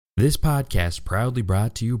This podcast proudly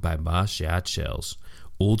brought to you by Boss Shot Shells.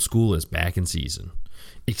 Old school is back in season.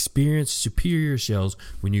 Experience superior shells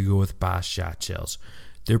when you go with Boss Shot Shells.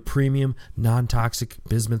 Their premium, non-toxic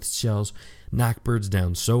bismuth shells knock birds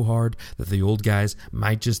down so hard that the old guys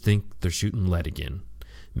might just think they're shooting lead again.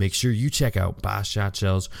 Make sure you check out Boss Shot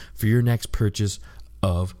Shells for your next purchase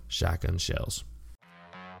of shotgun shells.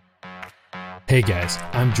 Hey guys,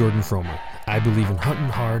 I'm Jordan Fromer. I believe in hunting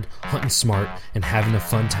hard, hunting smart, and having a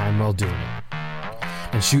fun time while doing it.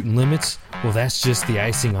 And shooting limits, well, that's just the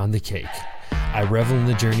icing on the cake. I revel in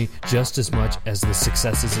the journey just as much as the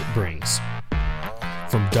successes it brings.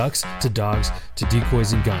 From ducks to dogs to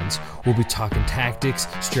decoys and guns, we'll be talking tactics,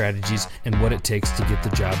 strategies, and what it takes to get the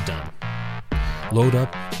job done. Load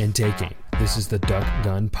up and take aim. This is the Duck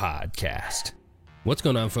Gun Podcast. What's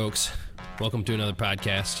going on, folks? Welcome to another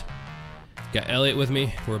podcast. Got Elliot with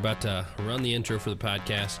me. We're about to run the intro for the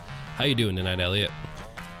podcast. How you doing tonight, Elliot?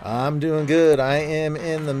 I'm doing good. I am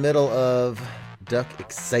in the middle of duck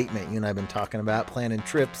excitement. You and I have been talking about planning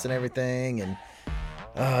trips and everything.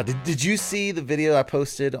 And did you see the video I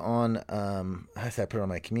posted on? I put it on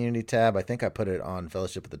my community tab. I think I put it on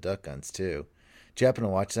Fellowship of the Duck Guns too. Did you happen to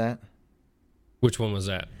watch that? Which one was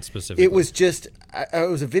that specifically? It was just, it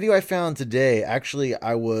was a video I found today. Actually,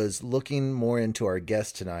 I was looking more into our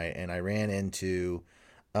guest tonight, and I ran into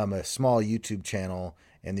a small YouTube channel,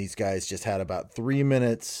 and these guys just had about 3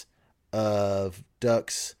 minutes of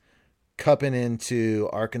ducks cupping into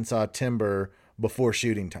Arkansas timber before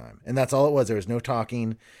shooting time. And that's all it was. There was no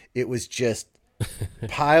talking. It was just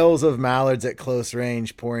piles of mallards at close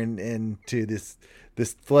range pouring into this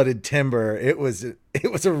flooded timber. It was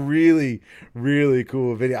a really, really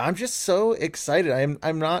cool video. I'm just so excited.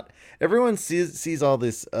 I'm not, everyone sees all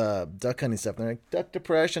this duck hunting stuff. They're like, duck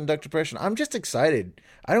depression. I'm just excited.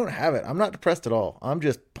 I don't have it. I'm not depressed at all. I'm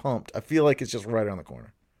just pumped. I feel like it's just right around the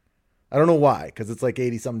corner. I don't know why, because it's like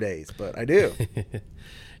 80 some days, but I do.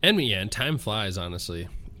 And time flies, honestly,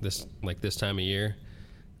 this time of year.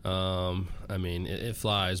 I mean, it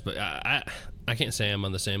flies, but I can't say I'm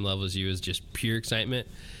on the same level as you as just pure excitement.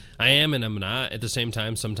 I am and I'm not at the same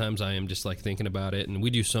time. Sometimes I am just like thinking about it, and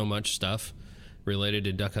we do so much stuff related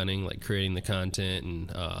to duck hunting, like creating the content and,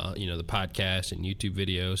 the podcast and YouTube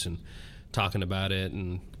videos and talking about it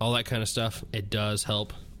and all that kind of stuff. It does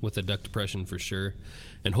help with the duck depression for sure.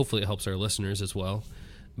 And hopefully it helps our listeners as well.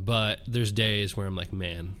 But there's days where I'm like,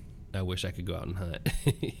 man, I wish I could go out and hunt.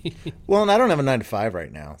 Well, and I don't have a 9 to 5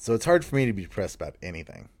 right now, so it's hard for me to be depressed about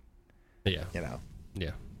anything. Yeah.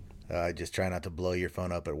 Yeah. I just try not to blow your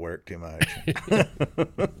phone up at work too much.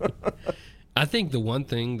 I think the one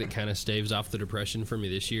thing that kind of staves off the depression for me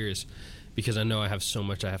this year is because I know I have so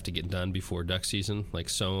much I have to get done before duck season, like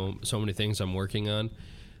so many things I'm working on,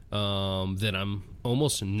 that I'm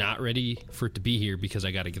almost not ready for it to be here because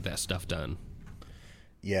I got to get that stuff done.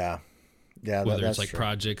 Yeah. Whether that's it's like true.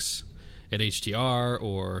 Projects at HTR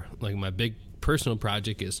or like my big personal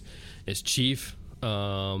project is Chief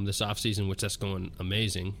this off season, which that's going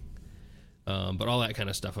amazing. But all that kind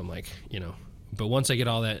of stuff, I'm like, but once I get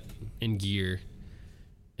all that in gear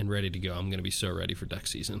and ready to go, I'm going to be so ready for duck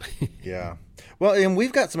season. Yeah. Well, and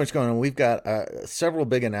we've got so much going on. We've got several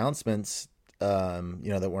big announcements,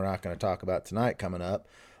 that we're not going to talk about tonight coming up.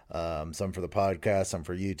 Some for the podcast, some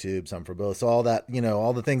for YouTube, some for both. So all that,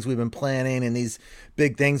 all the things we've been planning and these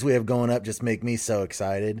big things we have going up just make me so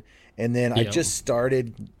excited. And then I just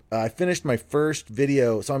started, I finished my first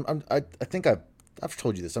video. So I think I've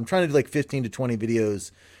told you this. I'm trying to do like 15 to 20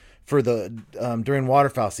 videos for the, during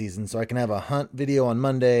waterfowl season. So I can have a hunt video on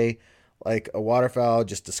Monday, like a waterfowl,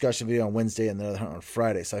 just discussion video on Wednesday, and another hunt on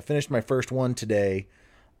Friday. So I finished my first one today.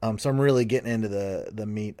 So I'm really getting into the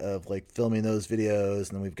meat of like filming those videos,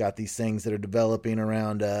 and then we've got these things that are developing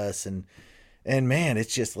around us, and man,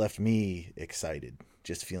 it's just left me excited,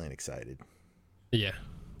 just feeling excited. Yeah,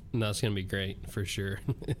 no, it's gonna be great for sure.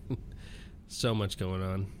 So much going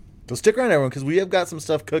on. So stick around, everyone, because we have got some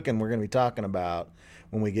stuff cooking. We're gonna be talking about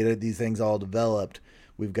when we get these things all developed.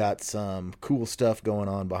 We've got some cool stuff going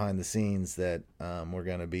on behind the scenes that we're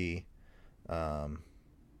gonna be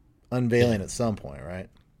unveiling at some point, right?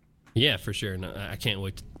 Yeah, for sure. No, I can't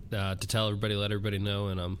wait to tell everybody, let everybody know,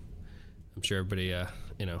 and I'm sure everybody, it's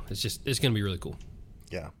going to be really cool.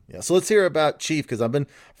 Yeah. So let's hear about Chief, because I've been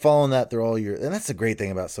following that through all year, and that's the great thing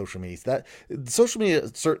about social media. That social media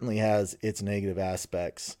certainly has its negative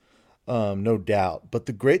aspects, no doubt. But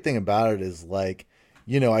the great thing about it is, like,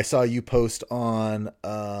 I saw you post on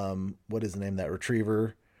what is the name of that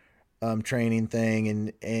retriever training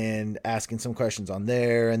thing and asking some questions on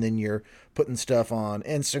there, and then you're putting stuff on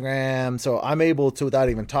Instagram. So I'm able to, without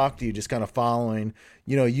even talking to you, just kind of following,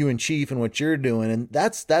 you and Chief and what you're doing, and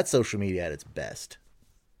that's social media at its best.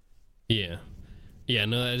 Yeah. Yeah,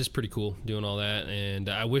 no, that is pretty cool doing all that. And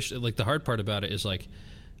I wish, like, the hard part about it is, like,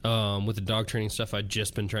 with the dog training stuff, I'd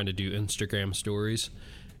just been trying to do Instagram stories.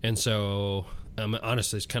 And so,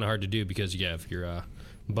 honestly, it's kind of hard to do because you have your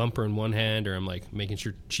bumper in one hand, or I'm, like, making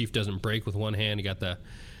sure Chief doesn't break with one hand. You got the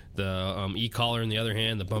e-collar in the other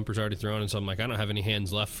hand. The bumper's already thrown. And so I'm like, I don't have any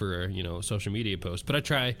hands left for, social media posts. But I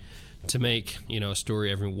try to make, a story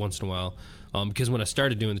every once in a while. Because when I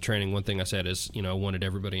started doing the training, one thing I said is, I wanted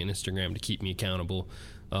everybody on Instagram to keep me accountable.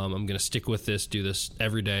 I'm going to stick with this, do this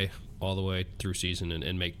every day, all the way through season,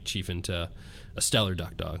 and make Chief into a stellar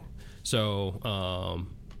duck dog. So,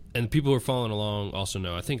 and people who are following along also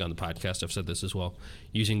know, I think on the podcast I've said this as well,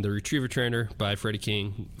 using the Retriever Trainer by Freddie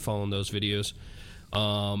King, following those videos.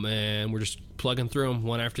 And we're just plugging through them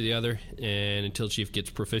one after the other, and until Chief gets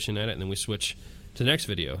proficient at it, and then we switch to the next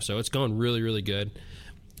video. So it's going really, really good.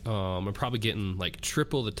 I'm probably getting like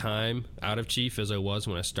triple the time out of Chief as I was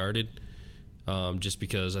when I started, just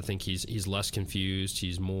because I think he's less confused.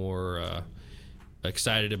 He's more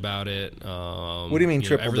excited about it. What do you mean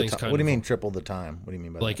triple the time? What do you mean triple the time? What do you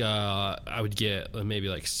mean by like, that? I would get maybe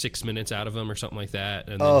like 6 minutes out of him or something like that,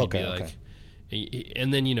 and then he'd be like,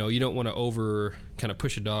 and then you don't want to over kind of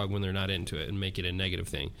push a dog when they're not into it and make it a negative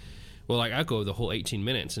thing. Well, like I go the whole 18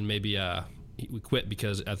 minutes, and maybe we quit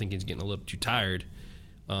because I think he's getting a little too tired.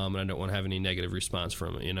 And I don't want to have any negative response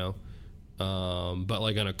from it, But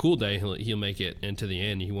like on a cool day, he'll make it into the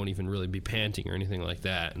end. He won't even really be panting or anything like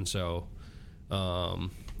that. And so, and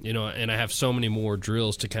I have so many more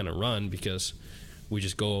drills to kind of run because we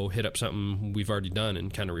just go hit up something we've already done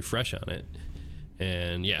and kind of refresh on it.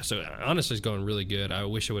 And yeah, so honestly, it's going really good. I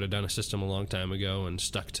wish I would have done a system a long time ago and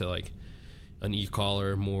stuck to like an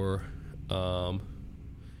e-collar more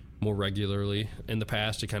regularly. In the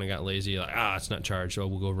past, I kind of got lazy, like, it's not charged, so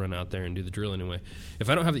we'll go run out there and do the drill anyway. If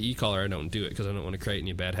I don't have the e-collar, I don't do it because I don't want to create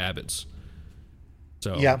any bad habits.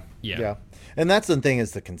 So yeah. And that's the thing,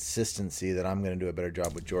 is the consistency that I'm going to do a better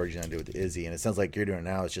job with Georgie than I do with Izzy. And it sounds like you're doing it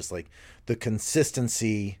now. It's just like the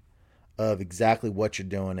consistency of exactly what you're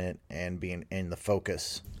doing it and being in the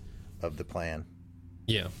focus of the plan.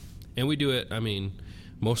 Yeah. And we do it,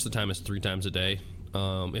 most of the time it's 3 times a day.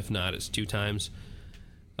 If not, it's 2 times.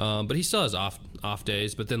 But he still has off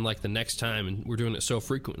days. But then, like, the next time, and we're doing it so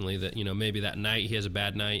frequently that, maybe that night he has a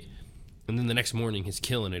bad night, and then the next morning he's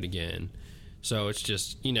killing it again. So it's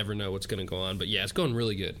just, you never know what's going to go on. But, yeah, it's going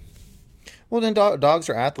really good. Well, then dogs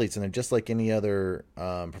are athletes, and they're just like any other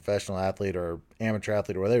professional athlete or amateur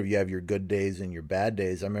athlete or whatever. You have your good days and your bad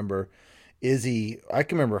days. I remember Izzy, I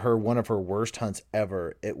can remember one of her worst hunts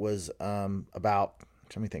ever. It was about,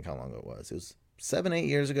 let me think how long it was. It was 7-8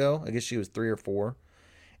 years ago. I guess she was 3 or 4.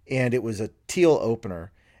 And it was a teal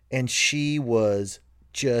opener, and she was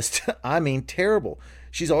just, terrible.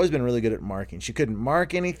 She's always been really good at marking. She couldn't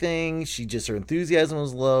mark anything. Her enthusiasm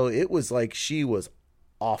was low. It was like she was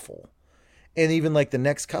awful. And even like the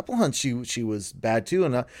next couple hunts, she was bad too.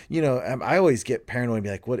 And I always get paranoid and be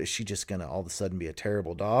like, what, is she just gonna all of a sudden be a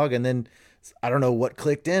terrible dog? And then I don't know what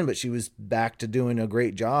clicked in, but she was back to doing a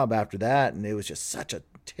great job after that. And it was just such a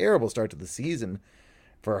terrible start to the season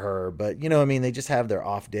for her. But they just have their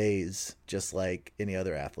off days just like any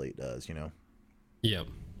other athlete does. Yeah,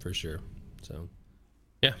 for sure. So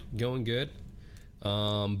yeah, going good.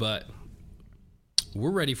 But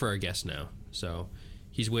we're ready for our guest now, so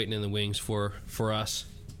he's waiting in the wings for us.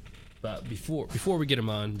 But before we get him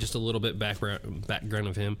on, just a little bit background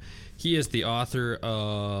of him. He is the author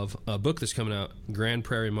of a book that's coming out, Grand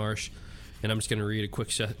Prairie Marsh, and I'm just going to read a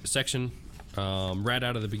quick section right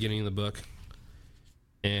out of the beginning of the book.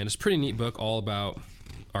 And it's a pretty neat book all about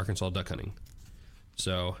Arkansas duck hunting.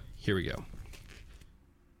 So here we go.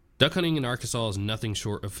 Duck hunting in Arkansas is nothing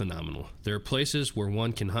short of phenomenal. There are places where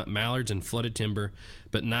one can hunt mallards in flooded timber,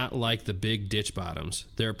 but not like the big ditch bottoms.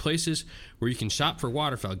 There are places where you can shop for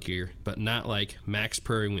waterfowl gear, but not like Max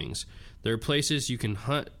Prairie Wings. There are places you can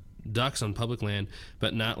hunt ducks on public land,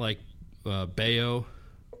 but not like Bayo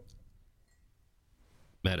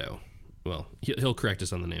Meadow. Well, he'll correct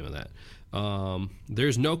us on the name of that.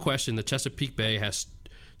 There's no question that Chesapeake Bay has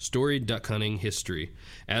storied duck hunting history,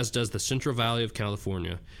 as does the Central Valley of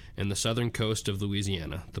California and the southern coast of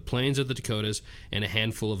Louisiana, the plains of the Dakotas, and a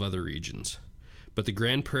handful of other regions. But the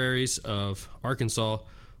Grand Prairies of Arkansas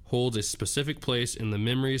holds a specific place in the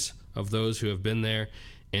memories of those who have been there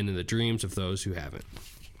and in the dreams of those who haven't.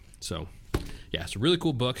 So, yeah, it's a really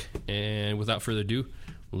cool book, and without further ado,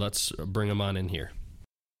 let's bring him on in here.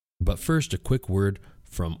 But first, a quick word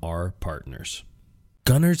from our partners.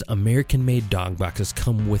 Gunner's American-made dog boxes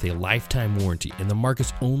come with a lifetime warranty and the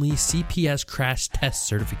market's only CPS crash test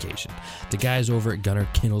certification. The guys over at Gunner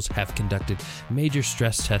Kennels have conducted major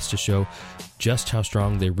stress tests to show just how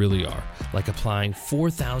strong they really are, like applying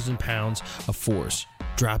 4,000 pounds of force,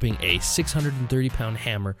 dropping a 630-pound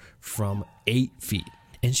hammer from 8 feet,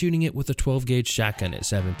 and shooting it with a 12-gauge shotgun at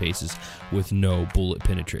 7 paces with no bullet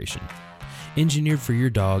penetration. Engineered for your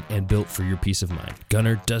dog and built for your peace of mind,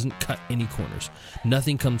 Gunner doesn't cut any corners.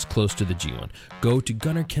 Nothing comes close to the G1. Go to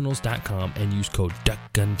gunnerkennels.com and use code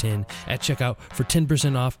DUCKGUN10 at checkout for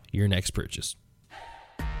 10% off your next purchase.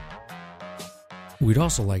 We'd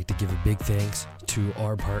also like to give a big thanks to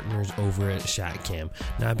our partners over at ShotCam.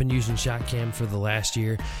 Now, I've been using ShotCam for the last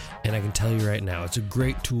year, and I can tell you right now, it's a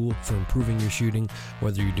great tool for improving your shooting,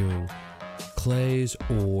 whether you're doing clays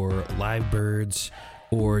or live birds,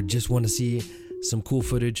 or just want to see some cool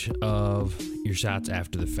footage of your shots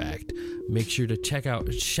after the fact. Make sure to check out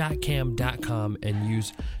shotcam.com and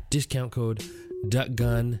use discount code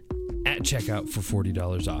DUCKGUN at checkout for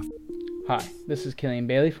 $40 off. Hi, this is Killian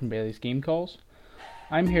Bailey from Bailey's Game Calls.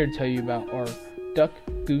 I'm here to tell you about our duck,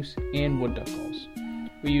 goose, and wood duck calls.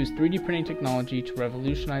 We use 3D printing technology to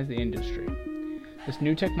revolutionize the industry. This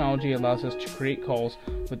new technology allows us to create calls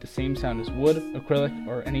with the same sound as wood, acrylic,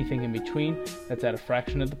 or anything in between that's at a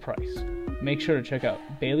fraction of the price. Make sure to check out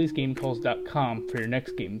Bailey'sGameCalls.com for your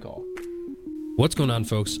next game call. What's going on,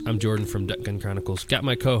 folks? I'm Jordan from Duck Gun Chronicles. Got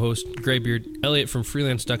my co-host, Graybeard, Elliot from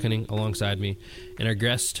Freelance Duck Hunting alongside me, and our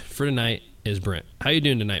guest for tonight is Brent. How you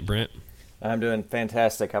doing tonight, Brent? I'm doing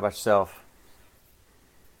fantastic. How about yourself?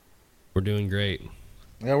 We're doing great.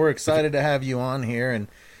 Yeah, we're excited to have you on here, and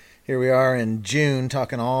here we are in June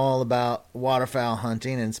talking all about waterfowl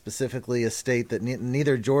hunting, and specifically a state that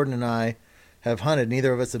neither Jordan and I have hunted.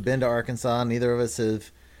 Neither of us have been to Arkansas. Neither of us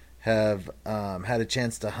have had a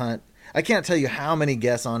chance to hunt. I can't tell you how many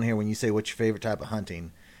guests on here when you say what's your favorite type of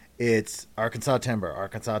hunting, it's Arkansas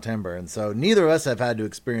timber. And so neither of us have had to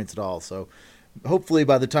experience it all. So hopefully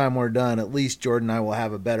by the time we're done, at least Jordan and I will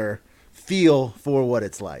have a better feel for what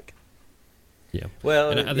it's like. Yeah.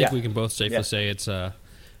 Well, and I think we can both safely say it's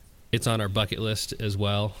on our bucket list as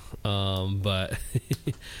well. But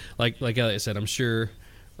like Elliot said, I'm sure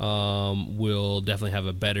we'll definitely have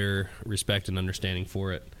a better respect and understanding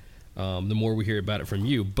for it the more we hear about it from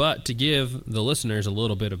you. But to give the listeners a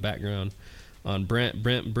little bit of background on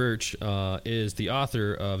Brent Birch is the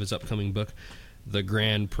author of his upcoming book, The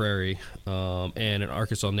Grand Prairie, and an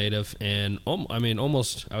Arkansas native, and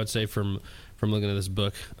almost I would say from looking at this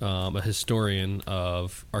book, a historian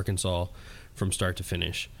of Arkansas from start to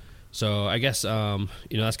finish. So I guess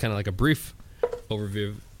that's kind of like a brief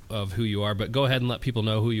overview of who you are, but go ahead and let people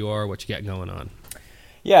know who you are, what you got going on.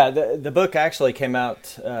 Yeah, the book actually came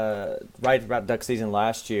out right about duck season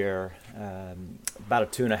last year, about a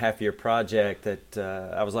 2.5-year project that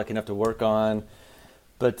I was lucky enough to work on.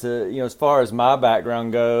 But as far as my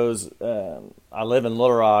background goes, I live in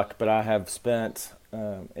Little Rock, but I have spent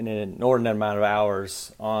an inordinate amount of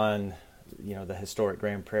hours on the historic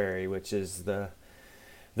Grand Prairie, which is the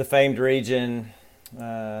famed region.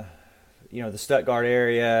 The Stuttgart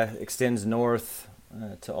area extends north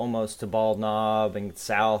to almost to Bald Knob and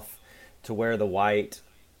south to where the White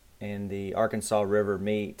and the Arkansas River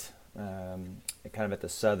meet, kind of at the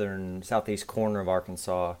southeast corner of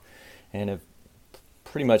Arkansas, and have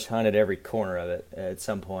pretty much hunted every corner of it at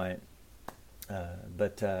some point.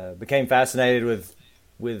 But became fascinated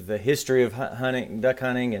with the history of duck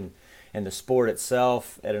hunting and the sport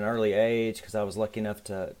itself at an early age, because I was lucky enough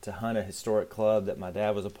to hunt a historic club that my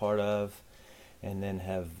dad was a part of, and then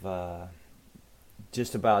have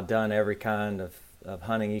just about done every kind of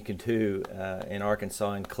hunting you can do in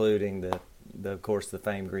Arkansas, including of course the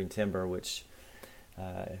famed green timber, which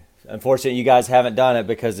unfortunately you guys haven't done it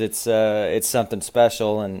because it's something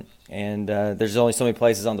special, and there's only so many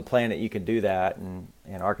places on the planet you can do that, and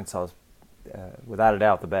Arkansas is without a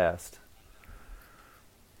doubt the best.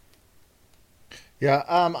 Yeah,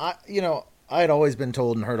 I had always been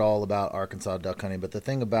told and heard all about Arkansas duck hunting, but the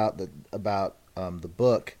thing about the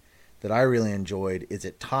book that I really enjoyed is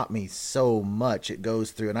it taught me so much. It goes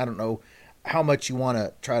through, and I don't know how much you want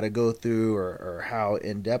to try to go through or how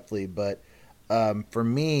in-depthly, but for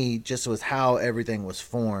me, just was how everything was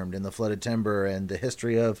formed in the flooded timber and the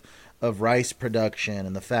history of rice production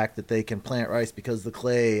and the fact that they can plant rice because the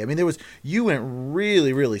clay. I mean, you went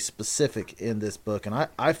really, really specific in this book, and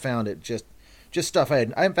I found it just stuff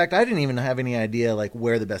in fact, I didn't even have any idea like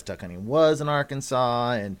where the best duck hunting was in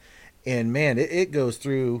Arkansas, and man, it goes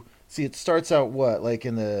through See, it starts out what, like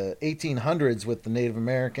in the 1800s with the Native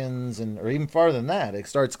Americans, or even farther than that. It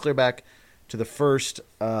starts clear back to the first,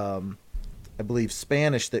 I believe,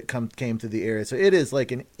 Spanish that came through the area. So it is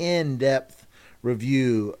like an in-depth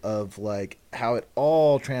review of like how it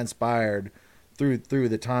all transpired through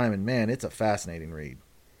the time. And man, it's a fascinating read.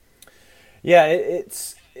 Yeah,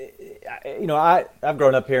 I've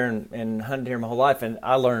grown up here and hunted here my whole life, and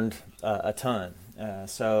I learned a ton.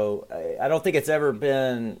 So I don't think it's ever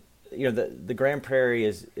been, the Grand Prairie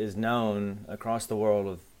is known across the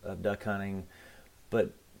world of duck hunting,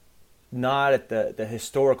 but not at the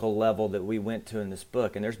historical level that we went to in this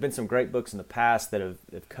book. And there's been some great books in the past that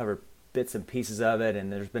have covered bits and pieces of it,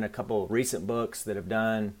 and there's been a couple of recent books that have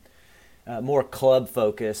done more club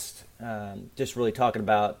focused, just really talking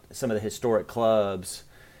about some of the historic clubs.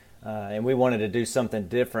 And we wanted to do something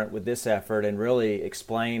different with this effort and really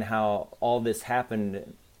explain how all this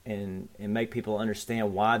happened and make people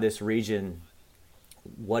understand why this region,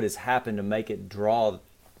 what has happened to make it draw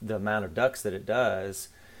the amount of ducks that it does,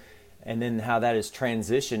 and then how that has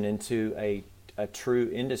transitioned into a true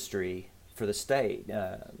industry for the state,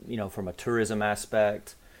 from a tourism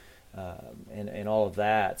aspect and all of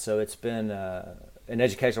that. So it's been an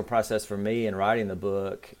educational process for me in writing the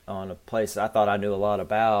book on a place I thought I knew a lot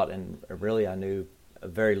about, and really I knew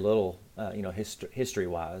very little,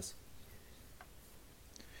 history-wise.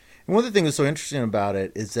 And one of the things that's so interesting about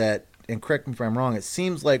it is that, and correct me if I'm wrong, it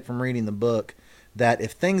seems like from reading the book that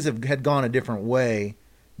if things had gone a different way,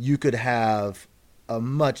 you could have a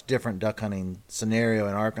much different duck hunting scenario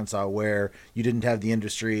in Arkansas where you didn't have the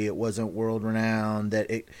industry, it wasn't world renowned,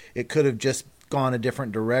 that it could have just gone a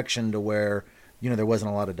different direction to where, there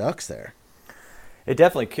wasn't a lot of ducks there. It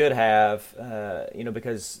definitely could have,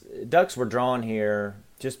 because ducks were drawn here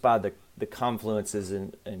just by the confluences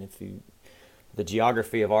and the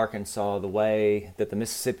geography of Arkansas, the way that the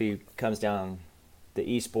Mississippi comes down the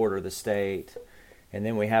east border of the state, and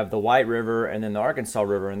then we have the White River and then the Arkansas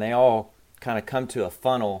River, and they all kind of come to a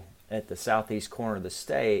funnel at the southeast corner of the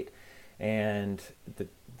state, and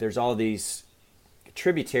there's all these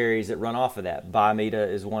tributaries that run off of that. Biomeda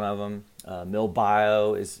is one of them. Mill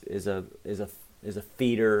Bio is a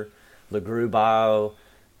feeder. LeGrue Bio,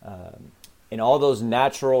 and all those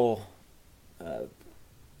natural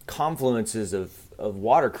confluences of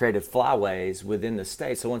water created flyways within the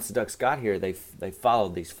state. So once the ducks got here, they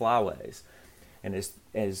followed these flyways, and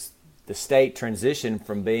as the state transitioned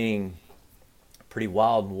from being pretty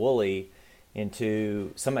wild and woolly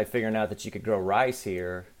into somebody figuring out that you could grow rice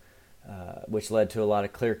here, which led to a lot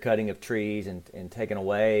of clear cutting of trees and taking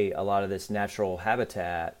away a lot of this natural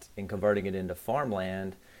habitat and converting it into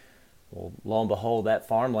farmland. Well, lo and behold, that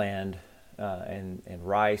farmland and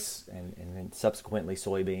rice and then subsequently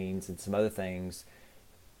soybeans and some other things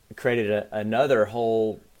created another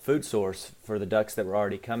whole food source for the ducks that were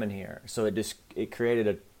already coming here. So it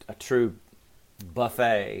created a true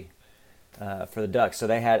buffet for the ducks. So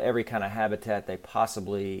they had every kind of habitat they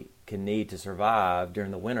possibly can need to survive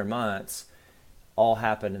during the winter months. All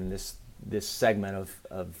happened in this segment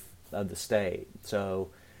of the state. So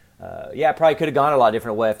it probably could have gone a lot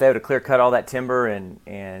different way if they would have clear cut all that timber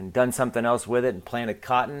and done something else with it and planted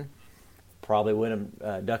cotton. Probably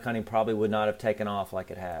wouldn't. Duck hunting probably would not have taken off like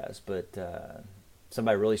it has. But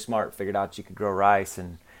somebody really smart figured out you could grow rice,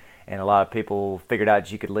 and a lot of people figured out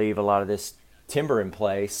you could leave a lot of this timber in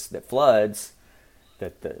place that floods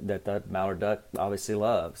that the mallard duck obviously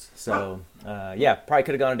loves. So probably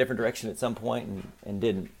could have gone a different direction at some point and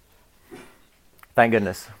didn't. Thank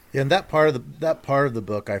goodness. Yeah, and that part of the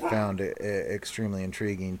book I found extremely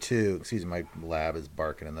intriguing too. Excuse me, my lab is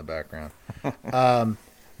barking in the background.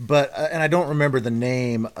 But I don't remember the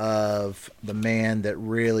name of the man that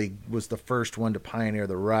really was the first one to pioneer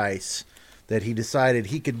the rice. That he decided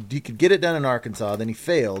he could get it done in Arkansas. Then he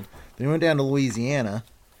failed. Then he went down to Louisiana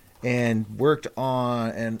and worked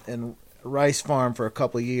on and rice farm for a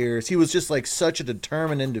couple of years. He was just like such a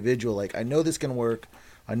determined individual. Like, I know this can work.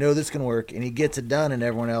 And he gets it done, and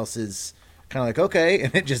everyone else is kind of like, okay,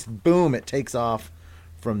 and it just boom, it takes off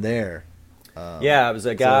from there. It was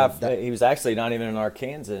a guy. He was actually not even an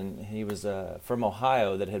Arkansan. He was from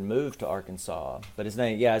Ohio that had moved to Arkansas. But his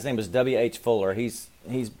name was W.H. Fuller. He's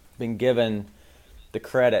been given the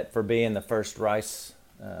credit for being the first rice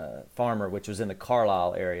farmer, which was in the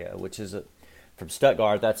Carlisle area, which is from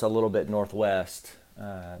Stuttgart. That's a little bit northwest.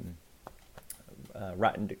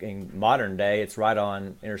 Right in modern day, it's right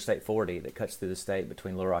on Interstate 40 that cuts through the state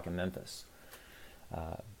between Little Rock and Memphis.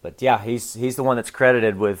 He's the one that's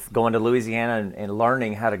credited with going to Louisiana and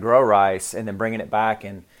learning how to grow rice, and then bringing it back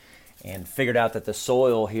and figured out that the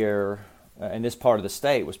soil here in this part of the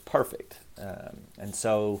state was perfect. And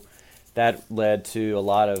so that led to a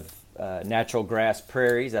lot of natural grass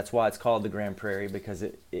prairies. That's why it's called the Grand Prairie, because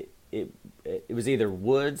it was either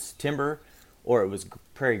woods, timber, or it was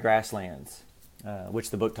prairie grasslands, which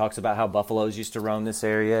the book talks about how buffaloes used to roam this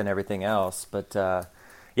area and everything else. But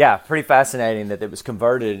yeah, pretty fascinating that it was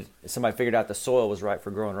converted. Somebody figured out the soil was right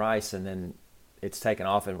for growing rice, and then it's taken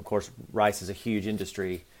off. And of course, rice is a huge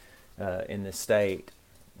industry in this state,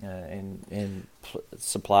 and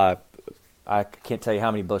supply. I can't tell you how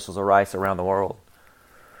many bushels of rice around the world.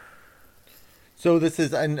 So this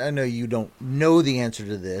is, I know you don't know the answer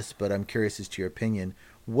to this, but I'm curious as to your opinion.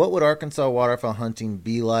 What would Arkansas waterfowl hunting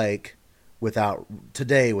be like without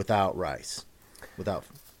rice?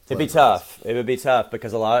 It'd be tough. It would be tough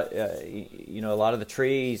because a lot of the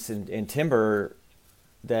trees and timber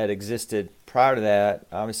that existed prior to that,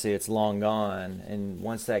 obviously it's long gone. And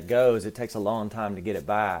once that goes, it takes a long time to get it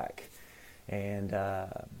back. And,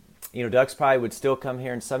 ducks probably would still come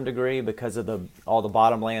here in some degree because of all the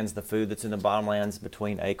bottomlands, the food that's in the bottomlands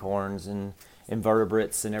between acorns and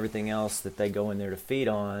invertebrates and everything else that they go in there to feed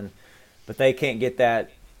on. But they can't get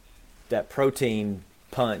that protein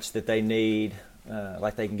punch that they need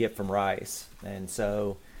like they can get from rice. And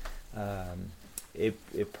so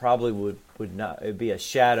it probably would not, it'd be a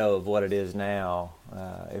shadow of what it is now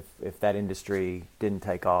if that industry didn't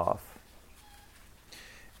take off.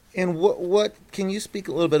 And what can you speak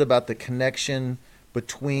a little bit about the connection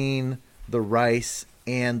between the rice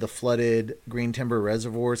and the flooded green timber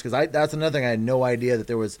reservoirs? Because that's another thing. I had no idea that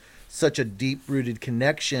there was such a deep-rooted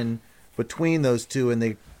connection between those two, and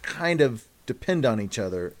they kind of depend on each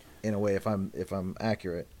other in a way. If I'm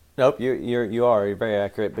accurate. Nope, you're very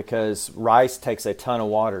accurate, because rice takes a ton of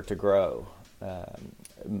water to grow.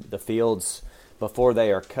 The fields before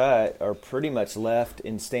they are cut are pretty much left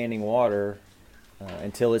in standing water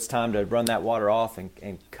until it's time to run that water off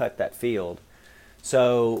and cut that field.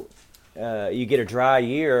 So you get a dry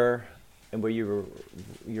year, and where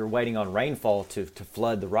you're waiting on rainfall to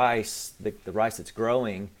flood the rice, the rice that's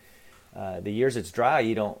growing. The years it's dry,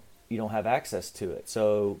 you don't have access to it.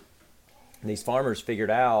 So these farmers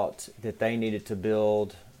figured out that they needed to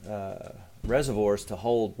build reservoirs to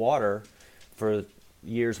hold water for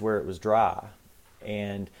years where it was dry.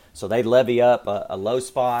 And so they'd levee up a low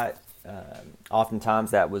spot.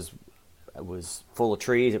 Oftentimes that was full of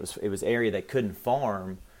trees. It was area they couldn't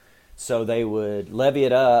farm. So they would levee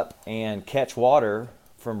it up and catch water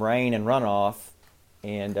from rain and runoff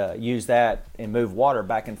and use that and move water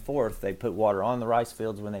back and forth. They put water on the rice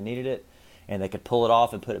fields when they needed it, and they could pull it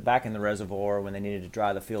off and put it back in the reservoir when they needed to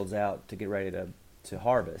dry the fields out to get ready to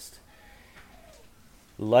harvest.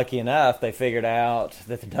 Lucky enough, they figured out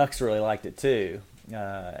that the ducks really liked it too.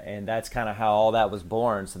 And that's kind of how all that was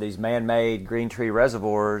born. So these man-made green tree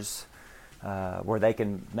reservoirs where they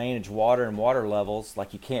can manage water and water levels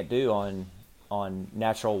like you can't do on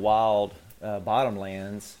natural wild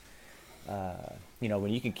bottomlands.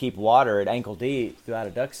 When you can keep water at ankle deep throughout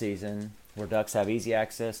a duck season, where ducks have easy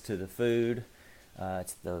access to the food,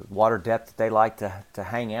 it's the water depth that they like to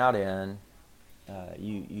hang out in.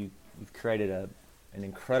 You've created an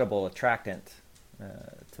incredible attractant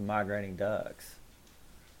to migrating ducks.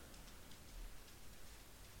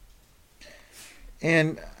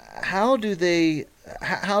 And how do these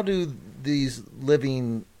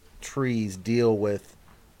living trees deal with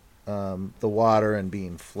the water and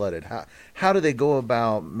being flooded? How do they go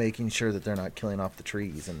about making sure that they're not killing off the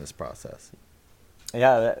trees in this process?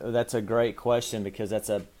 Yeah, that's a great question, because that's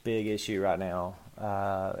a big issue right now,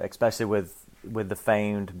 especially with the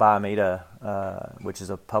famed Biomeda, which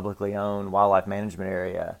is a publicly owned wildlife management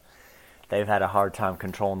area. They've had a hard time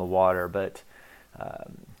controlling the water, but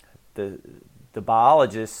the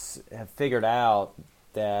biologists have figured out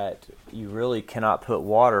that you really cannot put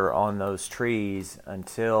water on those trees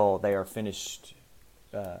until they are finished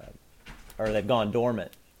or they've gone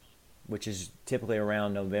dormant, which is typically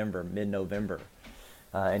around November, mid-November,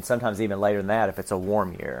 and sometimes even later than that if it's a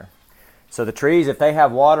warm year. So the trees, if they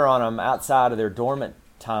have water on them outside of their dormant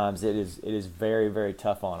times, it is very, very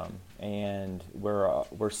tough on them. And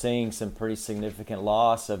we're seeing some pretty significant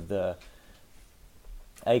loss of the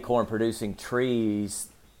acorn-producing trees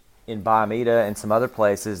in Biomeda and some other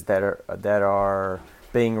places that are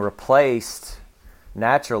being replaced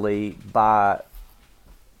naturally by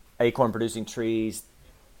acorn-producing trees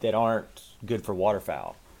that aren't good for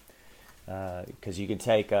waterfowl. Because you can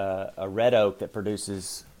take a red oak that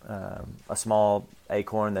produces a small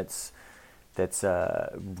acorn that's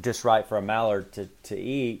just right for a mallard to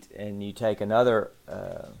eat, and you take another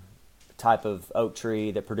type of oak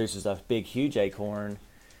tree that produces a big, huge acorn,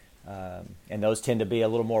 and those tend to be a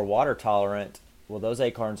little more water tolerant. well, those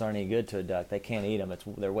acorns aren't any good to a duck. They can't eat them.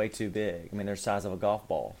 They're way too big. I mean, they're the size of a golf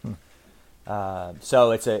ball.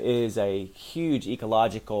 So it is a huge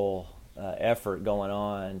ecological effort going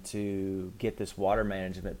on to get this water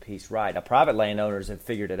management piece right. Now, private landowners have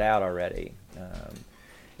figured it out already,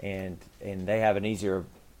 and they have an easier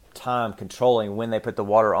time controlling when they put the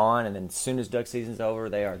water on, and then as soon as duck season's over,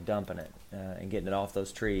 they are dumping it and getting it off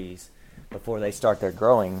those trees before they start their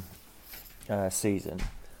growing season.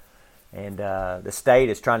 And the state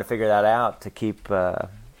is trying to figure that out to keep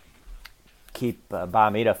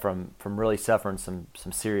Biomeda from really suffering some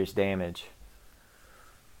serious damage.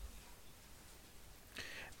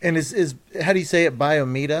 And is how do you say it?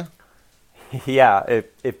 Biomeda? Yeah,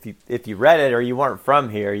 if you read it or you weren't from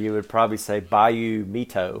here, you would probably say Bayou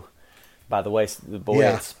Mito, by the way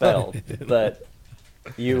it's spelled. But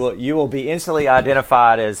you will be instantly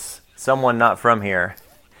identified as someone not from here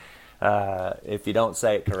if you don't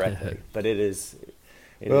say it correctly. But it is.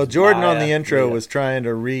 Well, Jordan on the intro was trying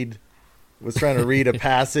to read a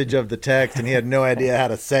passage of the text, and he had no idea how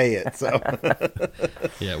to say it. So,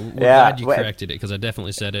 we're glad you corrected it, because I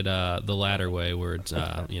definitely said it the latter way, where it's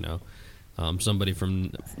somebody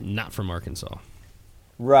not from Arkansas.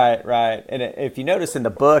 Right. And if you notice in the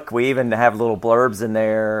book, we even have little blurbs in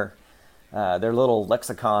there. They're little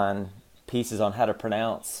lexicon pieces on how to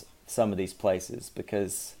pronounce some of these places,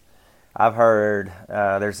 because I've heard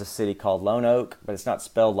there's a city called Lone Oak, but it's not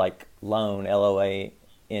spelled like Lone, Loneoak,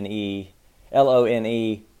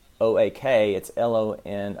 it's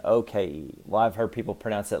Lonoke. Well, I've heard people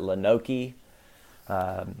pronounce it Lenoke.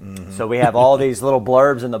 So we have all these little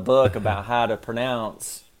blurbs in the book about how to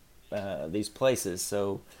pronounce these places,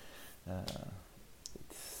 so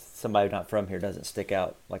somebody not from here doesn't stick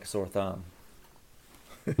out like a sore thumb.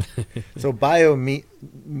 So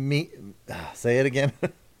say it again.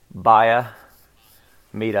 Biomeda.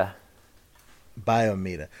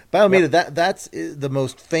 Biomeda. That's the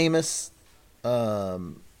most famous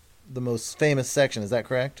section. Is that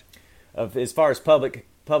correct? As far as public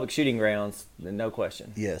shooting grounds, no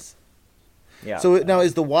question. Yes. Yeah. So now,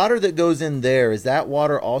 is the water that goes in there, is that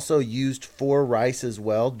water also used for rice as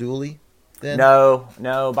well, dually? Then? No.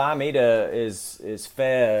 Biomeda is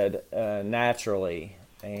fed naturally,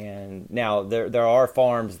 and now there are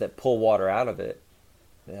farms that pull water out of it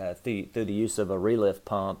through the use of a relift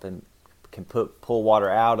pump, and can pull water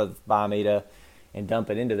out of Biomeda and dump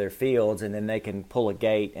it into their fields, and then they can pull a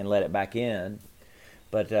gate and let it back in.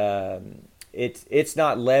 But it's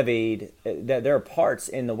not levied. There are parts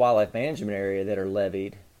in the wildlife management area that are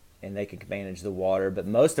levied, and they can manage the water. But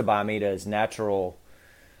most of Biomeda is natural.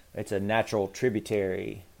 It's a natural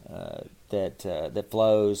tributary that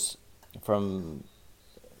flows from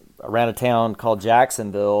around a town called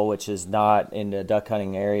Jacksonville, which is not in the duck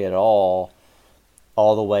hunting area at all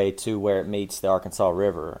the way to where it meets the Arkansas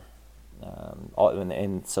River.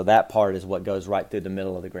 And so that part is what goes right through the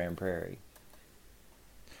middle of the Grand Prairie.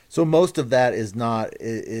 So most of that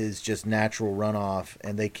is just natural runoff,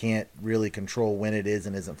 and they can't really control when it is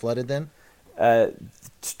and isn't flooded then?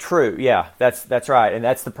 It's true. Yeah, that's right. And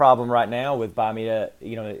that's the problem right now with Biomeda.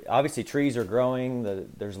 Obviously trees are growing,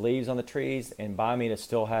 there's leaves on the trees, and Biomeda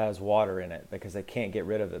still has water in it because they can't get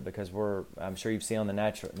rid of it, because I'm sure you've seen on the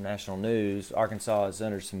national news, Arkansas is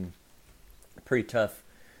under some pretty tough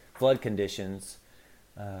flood conditions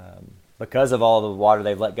because of all the water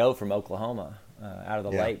they've let go from Oklahoma out of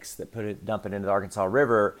the lakes that dump it into the Arkansas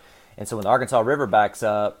River. And so when the Arkansas River backs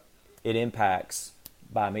up, it impacts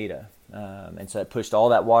Biomeda. And so it pushed all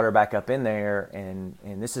that water back up in there, and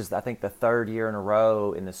this is, I think, the third year in a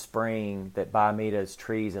row in the spring that Biomeda's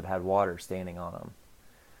trees have had water standing on them.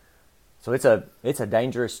 So it's a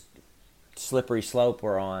dangerous, slippery slope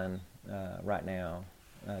we're on right now.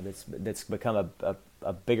 That's become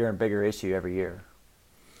a bigger and bigger issue every year.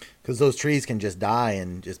 Because those trees can just die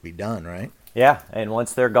and just be done, right? Yeah, and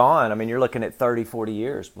once they're gone, I mean, you're looking at 30, 40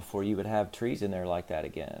 years before you would have trees in there like that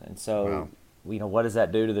again. And so, what does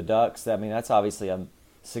that do to the ducks? I mean, that's obviously a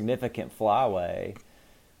significant flyway.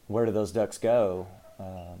 Where do those ducks go?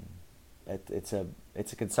 It's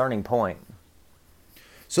a concerning point.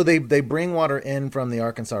 So they bring water in from the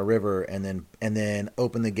Arkansas River and then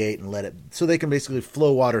open the gate and let it, so they can basically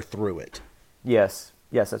flow water through it. Yes,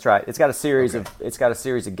 that's right. It's got a series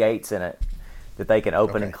of gates in it that they can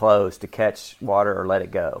open and close to catch water or let it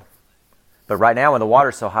go. But right now, when the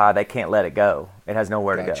water's so high, they can't let it go. It has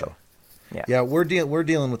nowhere to go. Yeah, we're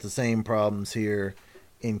dealing with the same problems here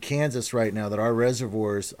in Kansas right now. That our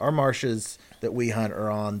reservoirs, our marshes that we hunt, are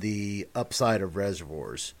on the upside of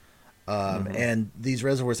reservoirs, and these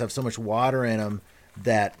reservoirs have so much water in them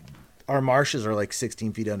that our marshes are like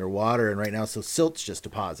 16 feet underwater, and right now, so silt's just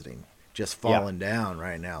depositing. just falling down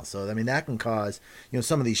right now. So I mean that can cause,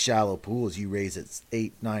 some of these shallow pools, you raise it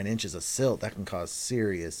 8-9 inches of silt, that can cause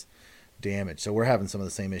serious damage. So we're having some of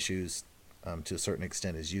the same issues to a certain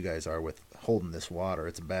extent as you guys are with holding this water.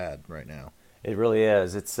 It's bad right now. It really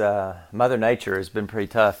is. It's Mother Nature has been pretty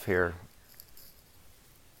tough here.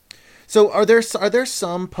 So are there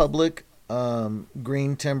some public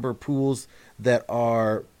green timber pools that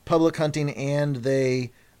are public hunting and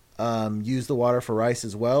they use the water for rice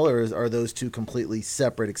as well, or are those two completely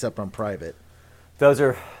separate except on private? Those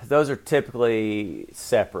are typically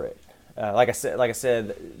separate. Like I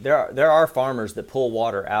said, there are farmers that pull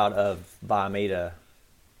water out of Biomeda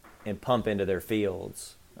and pump into their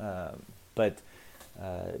fields, but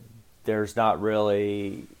there's not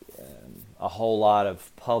really a whole lot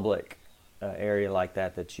of public area like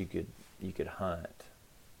that you could hunt.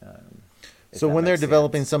 So when they're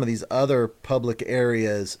developing some of these other public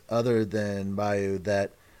areas other than Bayou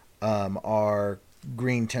that are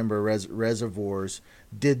green timber reservoirs,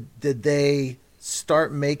 did they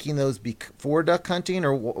start making those before duck hunting,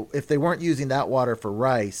 or if they weren't using that water for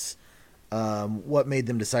rice, what made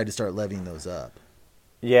them decide to start levying those up?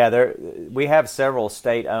 Yeah, we have several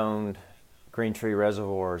state-owned green tree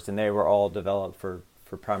reservoirs, and they were all developed for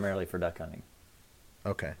primarily for duck hunting.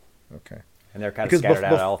 Okay. And they're kind of scattered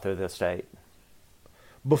out all through the state.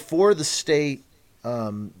 Before the state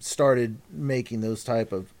started making those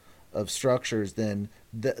type of structures, then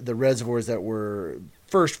the reservoirs that were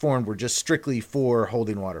first formed were just strictly for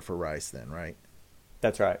holding water for rice then, right?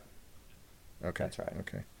 That's right. Okay. That's right.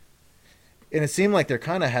 Okay. And it seemed like they're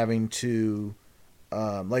kind of having to,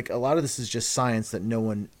 like a lot of this is just science that no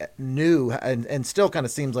one knew, and still kind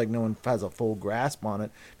of seems like no one has a full grasp on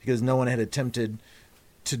it because no one had attempted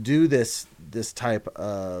to do this type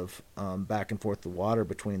of back and forth the water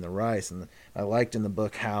between the rice. And I liked in the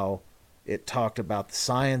book how it talked about the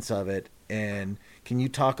science of it. And can you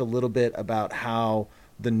talk a little bit about how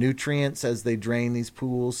the nutrients as they drain these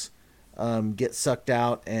pools get sucked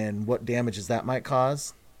out and what damages that might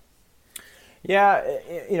cause? Yeah,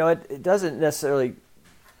 it doesn't necessarily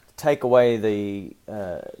take away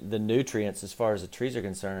the nutrients as far as the trees are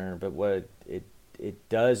concerned, but what it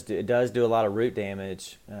does do a lot of root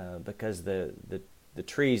damage because the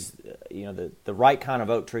trees, the right kind of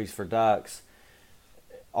oak trees for ducks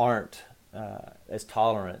aren't as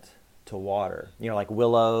tolerant to water. Like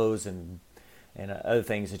willows and other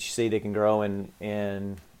things that you see that can grow in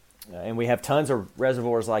and we have tons of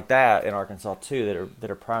reservoirs like that in Arkansas too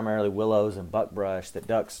that are primarily willows and buckbrush that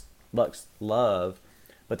ducks love,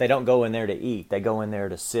 but they don't go in there to eat. They go in there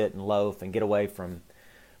to sit and loaf and get away from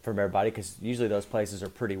everybody because usually those places are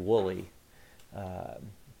pretty woolly.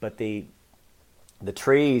 But the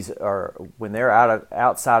trees are, when they're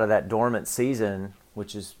outside of that dormant season,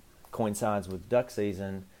 which coincides with duck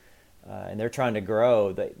season, and they're trying to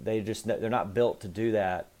grow, they're not built to do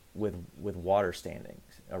that with water standing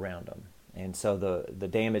around them, and so the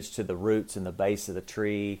damage to the roots and the base of the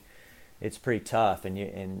tree, it's pretty tough.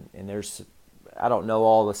 And there's, I don't know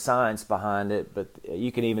all the science behind it, but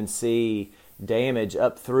you can even see damage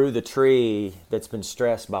up through the tree that's been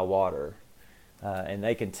stressed by water, and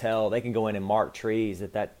they can go in and mark trees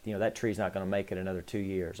that tree's not going to make it another 2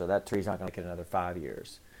 years, or that tree's not going to make it another 5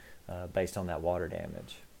 years, based on that water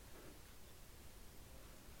damage.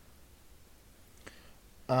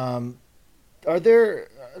 Are there?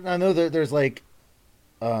 I know that there's like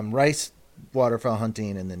rice, waterfowl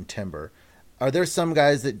hunting, and then timber. Are there some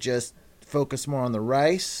guys that just focus more on the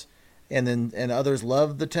rice, and others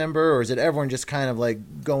love the timber, or is it everyone just kind of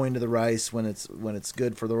like going to the rice when it's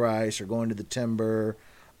good for the rice, or going to the timber?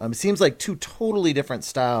 It seems like two totally different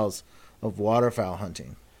styles of waterfowl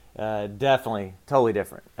hunting. Definitely, totally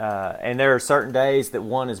different. And there are certain days that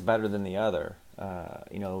one is better than the other.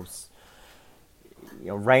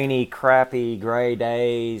 Rainy, crappy, gray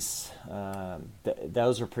days,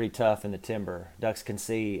 those are pretty tough in the timber. Ducks can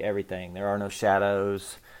see everything. There are no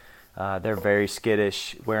shadows. They're very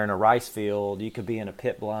skittish. Where in a rice field, you could be in a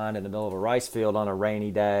pit blind in the middle of a rice field on a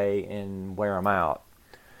rainy day and wear them out.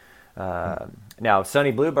 Now,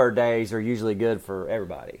 sunny bluebird days are usually good for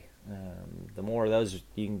everybody. The more of those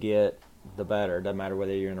you can get, the better. It doesn't matter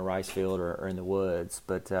whether you're in a rice field or in the woods.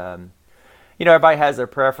 But everybody has their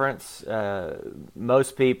preference.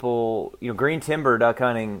 Most people, green timber duck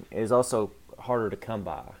hunting is also harder to come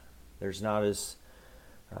by. There's not as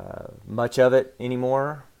much of it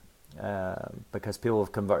anymore because people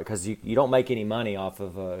have converted. Because you don't make any money off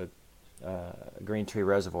of a green tree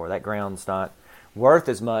reservoir. That ground's not worth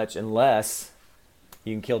as much unless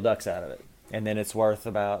you can kill ducks out of it, and then it's worth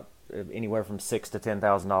about anywhere from $6,000 to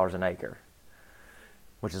 $10,000 an acre,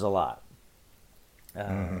 which is a lot.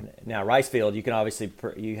 Now, rice field, you can obviously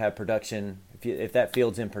you have production. If that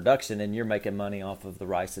field's in production, then you're making money off of the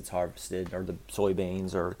rice that's harvested, or the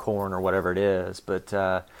soybeans, or corn, or whatever it is. But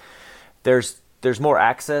there's more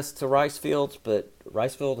access to rice fields, but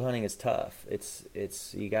rice field hunting is tough.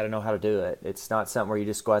 It's you got to know how to do it. It's not something where you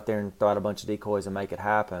just go out there and throw out a bunch of decoys and make it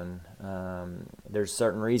happen. There's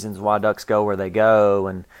certain reasons why ducks go where they go,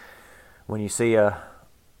 and when you see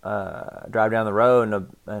drive down the road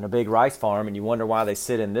in a big rice farm, and you wonder why they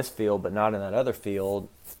sit in this field but not in that other field,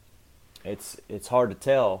 it's hard to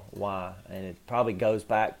tell why, and it probably goes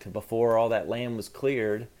back to before all that land was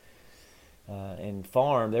cleared and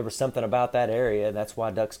farmed. There was something about that area, and that's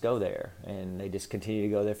why ducks go there, and they just continue to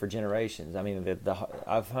go there for generations. I mean,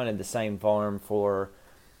 I've hunted the same farm for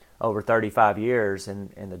over 35 years,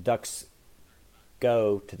 and the ducks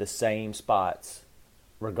go to the same spots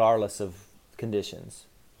regardless of conditions,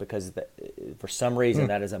 because for some reason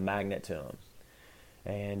that is a magnet to them.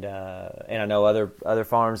 And I know other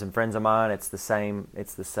farms and friends of mine, it's the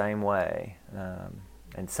same way.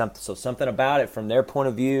 And something about it from their point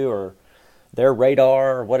of view or their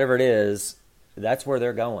radar or whatever it is, that's where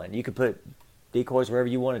they're going. You could put decoys wherever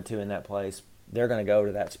you wanted to in that place. They're going to go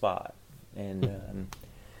to that spot. And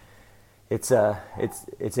it's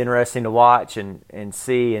interesting to watch and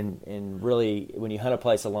see and really, when you hunt a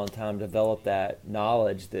place a long time, develop that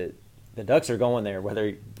knowledge that the ducks are going there, whether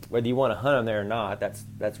you want to hunt them there or not.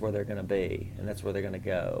 That's where they're going to be, and that's where they're going to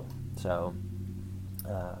go. So,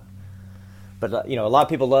 but a lot of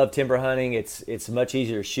people love timber hunting. It's much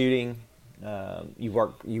easier shooting.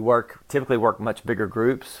 You typically work much bigger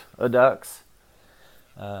groups of ducks.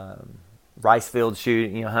 Rice field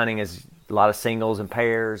shooting, hunting is a lot of singles and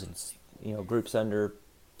pairs, and groups under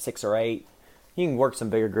 6 or 8. You can work some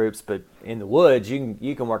bigger groups, but in the woods,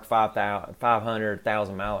 you can work 500,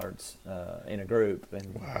 1,000 mallards in a group.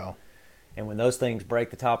 And, wow! And when those things break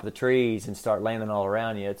the top of the trees and start landing all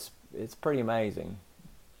around you, it's pretty amazing.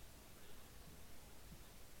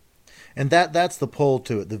 And that's the pull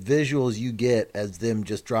to it. The visuals you get as them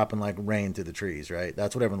just dropping like rain through the trees, right?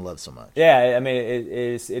 That's what everyone loves so much. Yeah, I mean,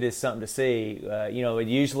 it is something to see. It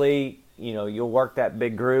usually, you'll work that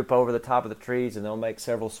big group over the top of the trees, and they'll make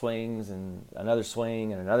several swings and another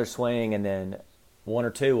swing and another swing, and then one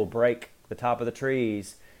or two will break the top of the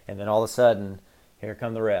trees, and then all of a sudden, here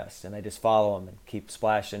come the rest, and they just follow them and keep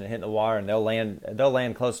splashing and hitting the water, and they'll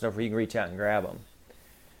land close enough where you can reach out and grab them.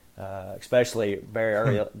 Especially very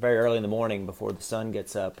early in the morning before the sun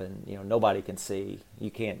gets up, and nobody can see.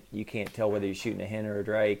 You can't tell whether you're shooting a hen or a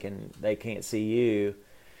drake, and they can't see you.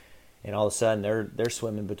 And all of a sudden they're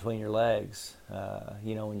swimming between your legs.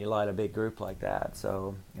 When you light a big group like that.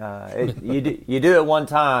 So you do it one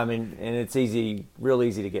time, and it's real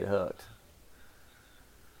easy to get hooked.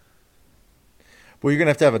 Well, you're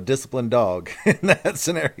going to have a disciplined dog in that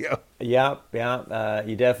scenario. Yeah,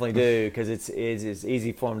 you definitely do, because it's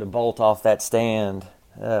easy for them to bolt off that stand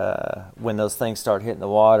when those things start hitting the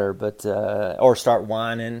water, or start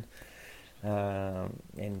whining.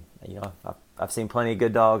 And I've seen plenty of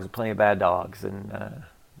good dogs and plenty of bad dogs, and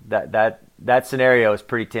that scenario is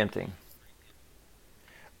pretty tempting.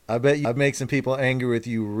 I bet you I'd make some people angry with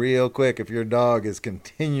you real quick if your dog is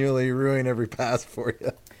continually ruining every pass for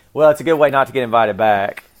you. Well, it's a good way not to get invited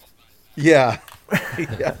back. Yeah.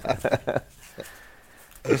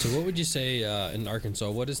 So what would you say in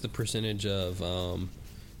Arkansas, what is the percentage of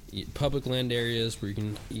public land areas where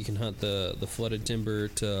you can hunt the flooded timber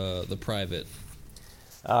to the private?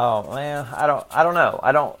 Oh, man, I don't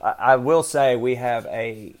know. I will say we have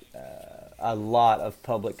a lot of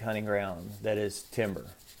public hunting ground that is timber.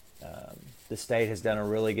 The state has done a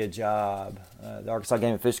really good job. The Arkansas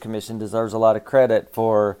Game and Fish Commission deserves a lot of credit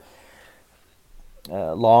for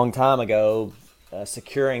a long time ago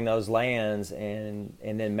securing those lands and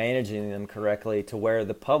then managing them correctly to where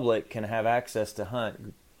the public can have access to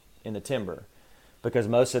hunt in the timber, because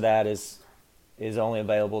most of that is only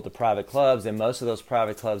available to private clubs, and most of those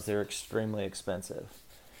private clubs, they're extremely expensive.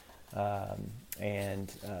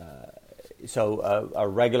 So a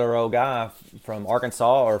regular old guy from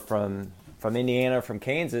Arkansas or from Indiana or from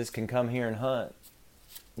Kansas can come here and hunt,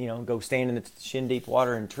 go stand in the shin deep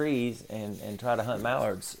water and trees and try to hunt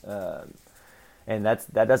mallards. And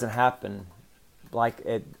that doesn't happen like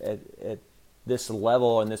at this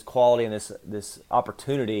level and this quality and this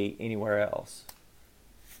opportunity anywhere else.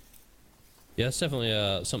 Yeah, it's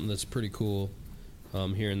definitely something that's pretty cool,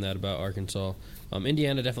 hearing that about Arkansas.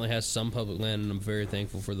 Indiana definitely has some public land, and I'm very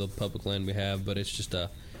thankful for the public land we have, but it's just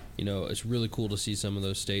it's really cool to see some of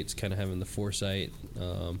those states kind of having the foresight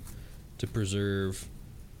to preserve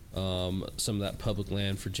some of that public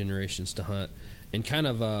land for generations to hunt. And kind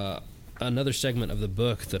of, another segment of the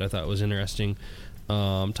book that I thought was interesting,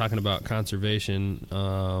 talking about conservation.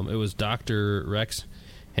 It was Dr. Rex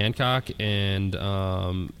Hancock, and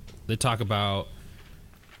they talk about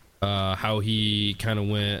how he kind of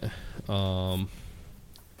went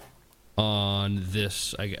on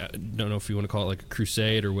this, I don't know if you want to call it like a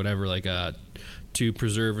crusade or whatever, like to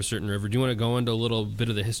preserve a certain river. Do you want to go into a little bit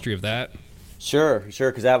of the history of that? Sure,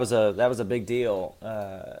 because that was a big deal.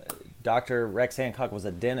 Dr. Rex Hancock was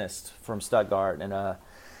a dentist from Stuttgart, and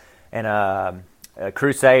a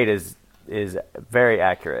crusade is very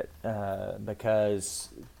accurate because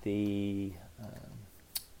the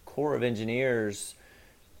Corps of Engineers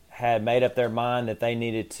had made up their mind that they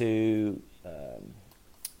needed to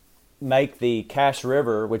make the Cache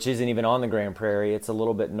River, which isn't even on the Grand Prairie, it's a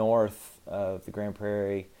little bit north of the Grand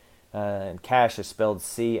Prairie, and Cache is spelled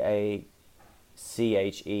C-A-C-H-E.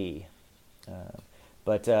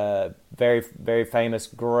 But very, very famous,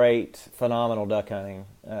 great, phenomenal duck hunting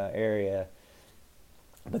area.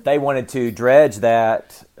 But they wanted to dredge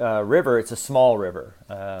that river. It's a small river.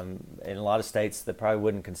 In a lot of states, they probably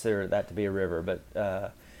wouldn't consider that to be a river. But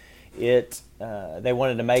they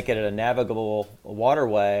wanted to make it a navigable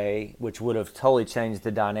waterway, which would have totally changed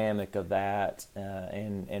the dynamic of that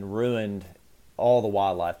and ruined all the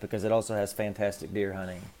wildlife, because it also has fantastic deer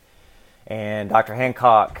hunting. And Dr.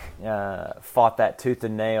 Hancock fought that tooth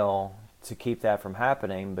and nail to keep that from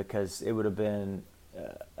happening, because it would have been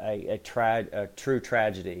a true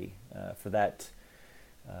tragedy for that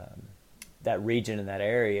region and that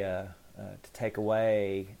area to take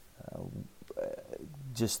away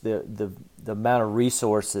just the amount of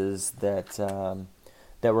resources that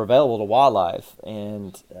were available to wildlife.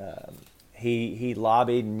 And he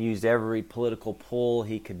lobbied and used every political pull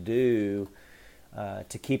he could do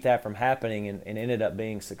to keep that from happening, and ended up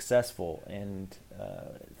being successful. And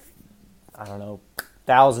I don't know,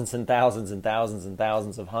 thousands and thousands and thousands and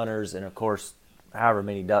thousands of hunters, and of course, however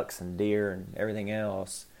many ducks and deer and everything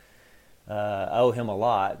else, owe him a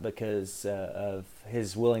lot because of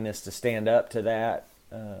his willingness to stand up to that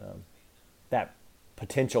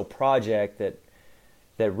potential project that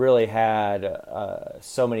really had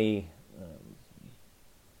so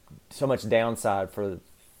much downside for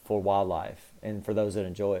wildlife and for those that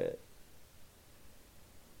enjoy it.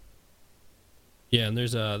 Yeah, and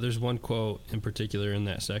there's one quote in particular in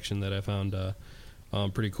that section that I found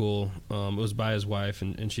pretty cool. It was by his wife,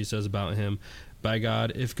 and she says about him, "By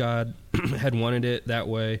God, if God had wanted it that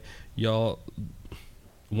way, y'all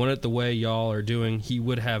want it the way y'all are doing, he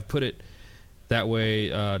would have put it that way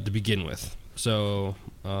to begin with." So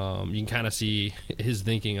you can kind of see his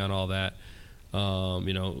thinking on all that.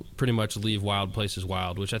 Pretty much leave wild places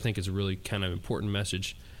wild, which I think is a really kind of important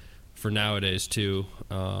message for nowadays too.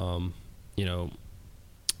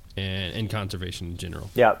 And conservation in general.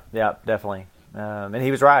 Yep, definitely. And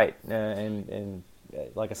he was right. And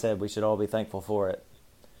like I said, we should all be thankful for it,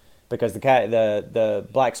 because the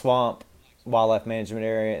Black Swamp Wildlife Management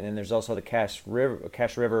Area, and then there's also the Cache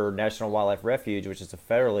River National Wildlife Refuge, which is a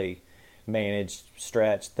federally managed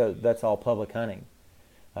stretch. That's all public hunting.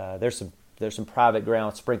 There's some private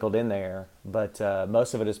ground sprinkled in there, but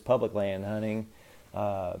most of it is public land hunting.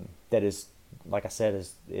 That is, like I said,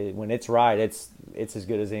 when it's right, it's as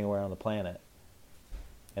good as anywhere on the planet.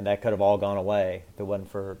 And that could have all gone away if it wasn't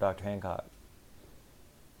for Dr. Hancock.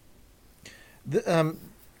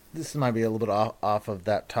 This might be a little bit off of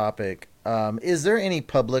that topic. Is there any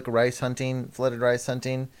public flooded rice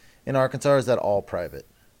hunting in Arkansas, or is that all private?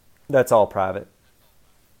 That's all private.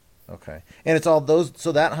 Okay. And it's all those,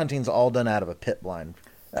 so that hunting's all done out of a pit blind,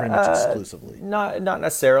 pretty much exclusively. Not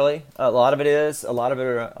necessarily. A lot of it is. A lot of it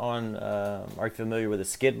are on, are you familiar with a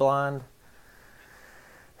skid blind?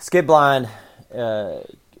 Skid blind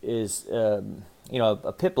is,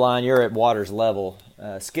 a pit blind, you're at water's level.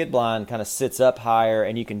 Skid blind kind of sits up higher,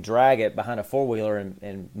 and you can drag it behind a four-wheeler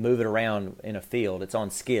and move it around in a field. It's on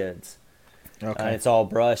skids. Okay. And it's all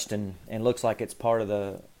brushed and looks like it's part of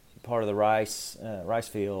the rice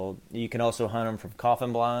field. You can also hunt them from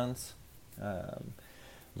coffin blinds,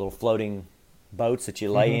 little floating boats that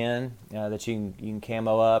you lay in that you can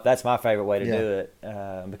camo up. That's my favorite way to do it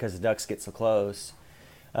because the ducks get so close.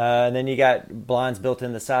 And then you got blinds built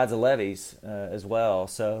in the sides of levees as well.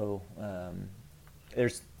 So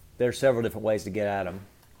there's several different ways to get at them.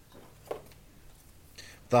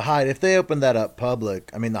 The hide, if they open that up public,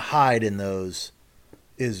 I mean, the hide in those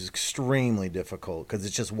is extremely difficult because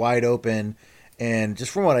it's just wide open. And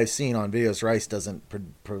just from what I've seen on videos, rice doesn't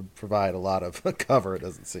provide a lot of cover, it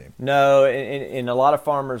doesn't seem. No, and a lot of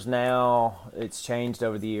farmers now, it's changed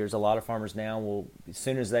over the years. A lot of farmers now will, as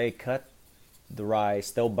soon as they cut the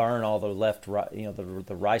rice. They'll burn all the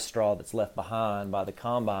the rice straw that's left behind by the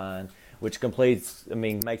combine, which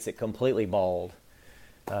makes it completely bald.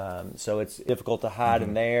 So it's difficult to hide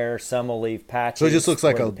in there. Some will leave patches. So it just looks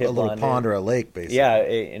like where a the pit little blinded. pond or a lake, basically. Yeah,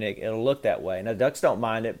 it'll look that way. Now ducks don't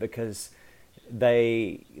mind it because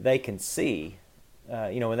they can see.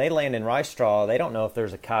 When they land in rice straw, they don't know if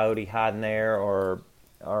there's a coyote hiding there or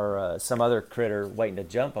some other critter waiting to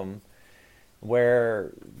jump them.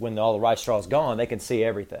 Where when all the rice straw is gone, they can see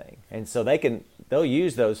everything, and so they'll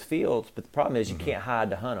use those fields. But the problem is you can't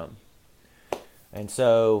hide to hunt them, and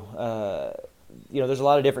so there's a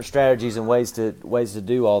lot of different strategies and ways to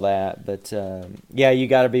do all that. But you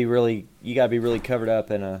got to be really covered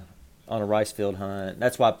up on a rice field hunt.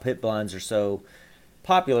 That's why pit blinds are so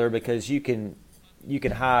popular, because you can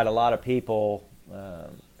hide a lot of people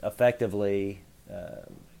effectively.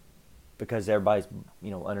 Because everybody's,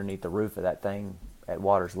 underneath the roof of that thing at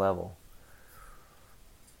water's level.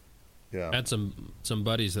 Yeah. I had some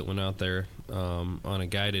buddies that went out there on a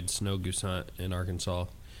guided snow goose hunt in Arkansas,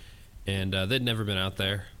 and they'd never been out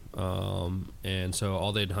there, and so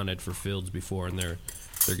all they'd hunted for fields before, and their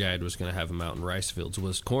guide was going to have them out in rice fields,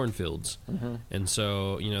 was cornfields, and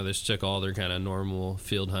so they just took all their kind of normal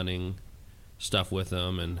field hunting stuff with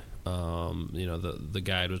them, and the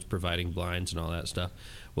guide was providing blinds and all that stuff.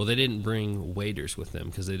 Well, they didn't bring waders with them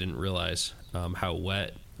because they didn't realize how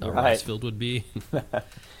wet a rice field would be.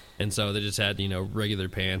 And so they just had, regular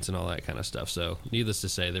pants and all that kind of stuff. So needless to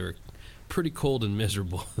say, they were pretty cold and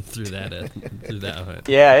miserable through that hunt.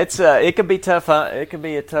 Yeah, it could be tough. It could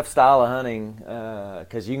be a tough style of hunting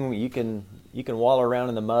because you can wallow around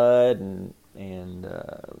in the mud and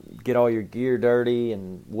get all your gear dirty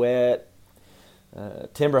and wet.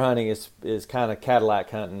 Timber hunting is kind of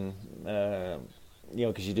Cadillac hunting.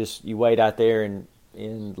 Because you wade out there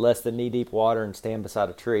in less than knee-deep water and stand beside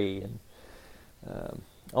a tree. And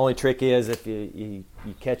only trick is if you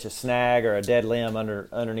catch a snag or a dead limb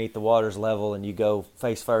underneath the water's level and you go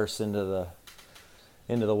face first into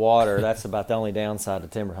the water. That's about the only downside to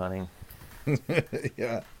timber hunting.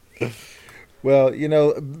 Yeah. Well,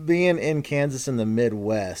 being in Kansas in the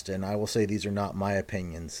Midwest, and I will say these are not my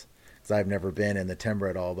opinions because I've never been in the timber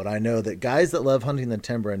at all, but I know that guys that love hunting the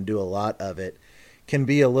timber and do a lot of it can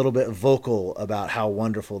be a little bit vocal about how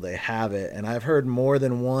wonderful they have it. And I've heard more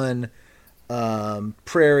than one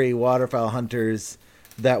prairie waterfowl hunters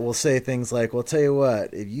that will say things like, well, tell you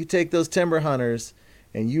what, if you take those timber hunters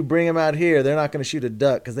and you bring them out here, they're not going to shoot a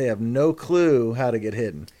duck because they have no clue how to get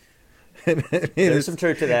hidden. There's some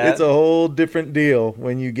truth to that. It's a whole different deal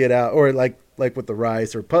when you get out, or like with the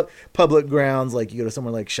rice or public grounds, like you go to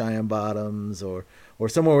somewhere like Cheyenne Bottoms or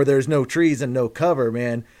somewhere where there's no trees and no cover,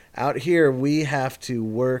 man. Out here, we have to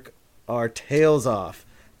work our tails off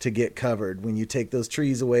to get covered. When you take those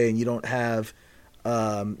trees away and you don't have,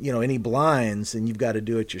 any blinds, and you've got to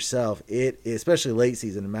do it yourself. Especially late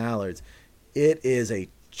season mallards, it is a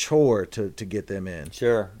chore to get them in.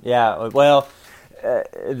 Sure. Yeah. Well,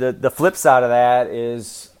 the flip side of that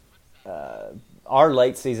is our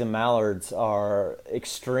late season mallards are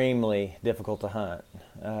extremely difficult to hunt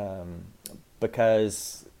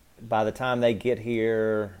because by the time they get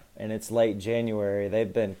here and it's late January,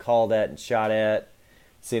 they've been called at and shot at,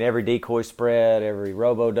 seen every decoy spread, every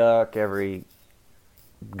robo-duck, every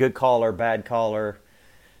good caller, bad caller,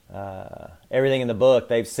 everything in the book.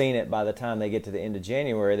 They've seen it by the time they get to the end of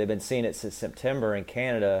January. They've been seeing it since September in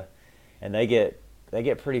Canada, and they get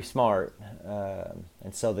pretty smart.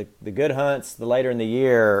 And so the good hunts, the later in the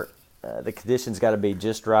year, the conditions got to be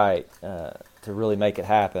just right to really make it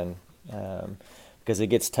happen because it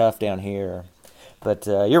gets tough down here. But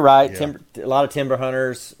you're right. Yeah. A lot of timber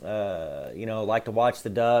hunters, like to watch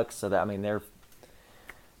the ducks. So that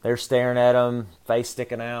they're staring at them, face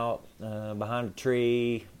sticking out behind a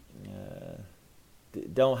tree.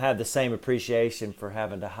 Don't have the same appreciation for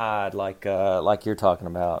having to hide like you're talking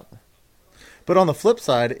about. But on the flip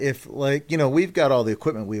side, if we've got all the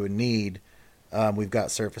equipment we would need. We've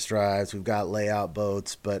got surface drives, we've got layout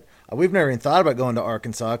boats, but we've never even thought about going to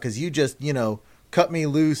Arkansas because you just, cut me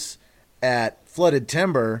loose at flooded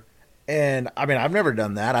timber. And I've never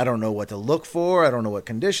done that. I don't know what to look for. I don't know what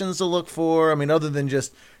conditions to look for. Other than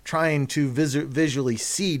just trying to visually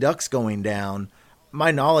see ducks going down,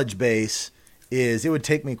 my knowledge base is it would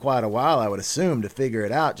take me quite a while, I would assume, to figure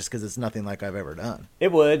it out just because it's nothing like I've ever done.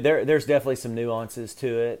 It would. There's definitely some nuances to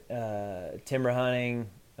it. Timber hunting,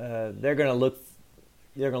 they're going to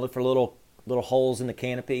look for little holes in the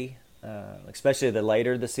canopy, especially the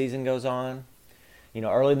later the season goes on.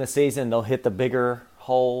 Early in the season, they'll hit the bigger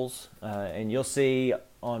holes, and you'll see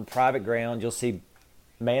on private ground, you'll see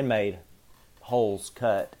man-made holes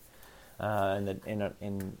cut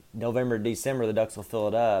In November, December, the ducks will fill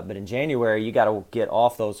it up. But in January, you got to get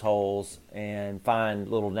off those holes and find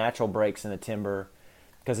little natural breaks in the timber,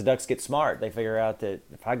 because the ducks get smart. They figure out that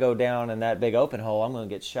if I go down in that big open hole, I'm going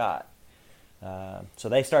to get shot. So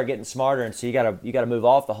they start getting smarter, and so you got to move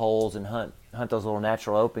off the holes and hunt those little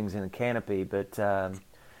natural openings in the canopy. But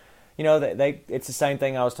it's the same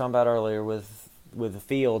thing I was talking about earlier with the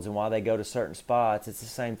fields and why they go to certain spots. It's the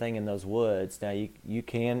same thing in those woods. Now you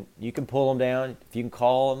can pull them down if you can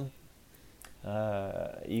call them.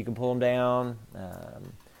 You can pull them down.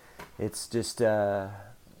 It's just you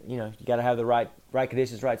got to have the right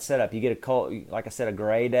conditions, right setup. You get a cold, like I said, a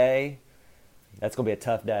gray day. That's going to be a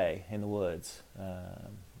tough day in the woods,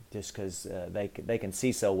 just because they can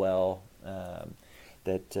see so well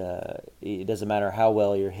that it doesn't matter how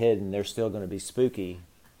well you're hidden, they're still going to be spooky.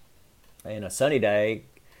 In a sunny day,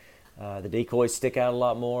 the decoys stick out a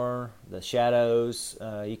lot more. The shadows,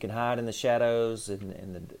 you can hide in the shadows,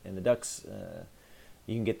 and the ducks.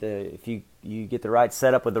 You can get if you get the right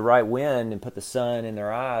setup with the right wind and put the sun in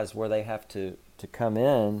their eyes where they have to come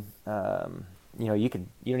in. You don't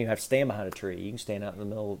even have to stand behind a tree. You can stand out in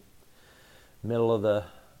the middle of the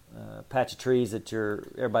patch of trees that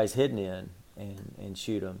everybody's hidden in and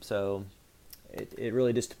shoot them. So it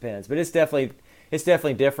really just depends. But it's definitely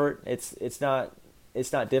different. It's not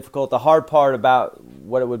difficult. The hard part about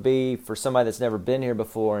what it would be for somebody that's never been here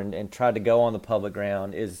before and tried to go on the public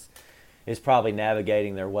ground is probably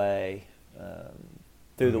navigating their way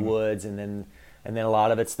through the woods, and then a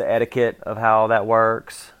lot of it's the etiquette of how that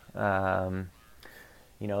works.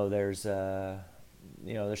 There's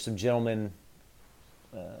some gentleman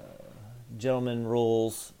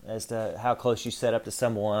rules as to how close you set up to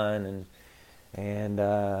someone, and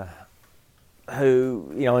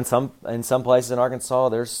who, in some places in Arkansas,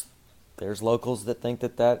 there's locals that think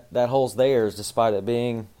that hole's theirs despite it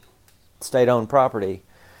being state-owned property.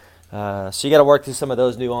 So you got to work through some of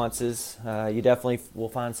those nuances. You definitely will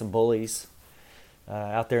find some bullies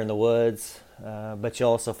out there in the woods, but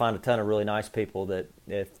you'll also find a ton of really nice people that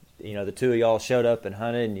if the two of y'all showed up and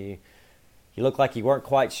hunted and you look like you weren't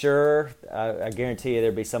quite sure, I guarantee you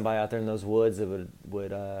there'd be somebody out there in those woods that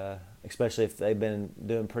would especially if they've been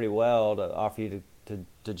doing pretty well, to offer you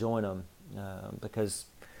to join them, because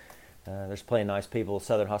there's plenty of nice people,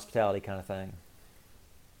 Southern hospitality kind of thing.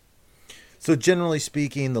 So generally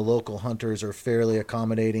speaking, the local hunters are fairly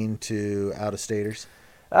accommodating to out-of-staters?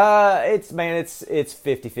 It's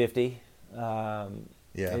 50-50.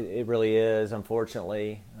 Yeah. It really is,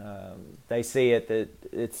 unfortunately. They see it that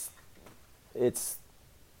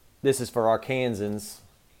this is for Arkansans,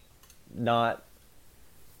 not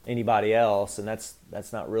anybody else, and that's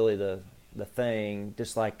not really the thing.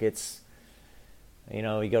 Just like it's, you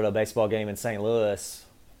go to a baseball game in St. Louis,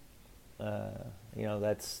 they're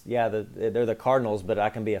the Cardinals, but I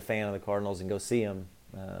can be a fan of the Cardinals and go see them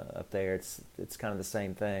up there. It's kind of the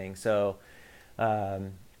same thing. So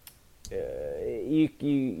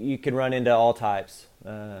you can run into all types,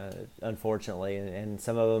 unfortunately, and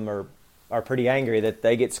some of them are pretty angry that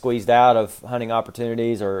they get squeezed out of hunting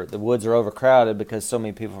opportunities, or the woods are overcrowded because so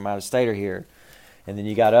many people from out of state are here. And then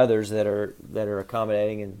you got others that are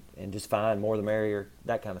accommodating and just fine, more the merrier,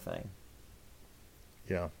 that kind of thing.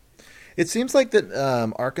 Yeah. It seems like that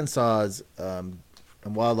Arkansas's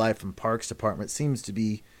Wildlife and Parks Department seems to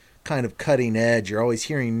be kind of cutting edge. You're always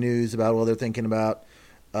hearing news about, they're thinking about,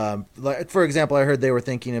 like, for example, I heard they were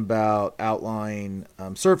thinking about outlawing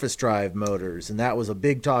surface drive motors, and that was a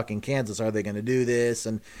big talk in Kansas. Are they going to do this?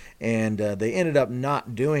 And they ended up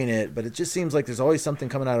not doing it, but it just seems like there's always something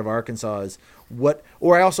coming out of Arkansas.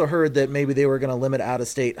 Or I also heard that maybe they were going to limit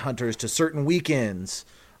out-of-state hunters to certain weekends.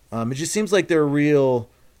 It just seems like they're real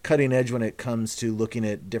cutting edge when it comes to looking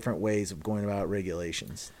at different ways of going about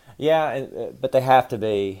regulations. Yeah, but they have to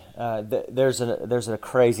be. There's a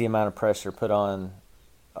crazy amount of pressure put on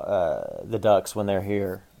the ducks when they're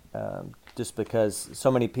here, just because so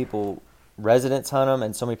many people, residents, hunt them,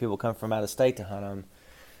 and so many people come from out of state to hunt them.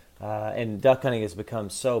 And duck hunting has become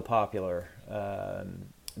so popular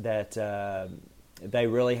that they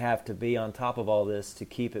really have to be on top of all this to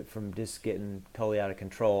keep it from just getting totally out of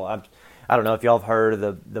control. I don't know if y'all have heard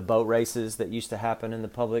of the boat races that used to happen in the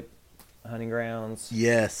public hunting grounds.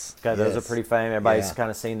 Yes. Those are pretty famous. Everybody's kind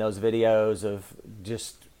of seen those videos of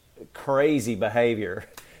just crazy behavior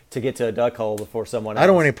to get to a duck hole before someone else. I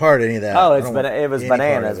don't want any part of any of that. Oh, it was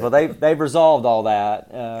bananas. Well, they've resolved all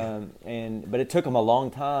that, but it took them a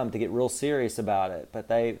long time to get real serious about it. But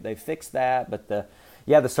they fixed that. But the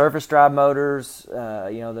surface drive motors,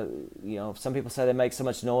 some people say they make so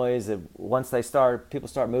much noise that once people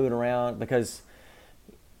start moving around, because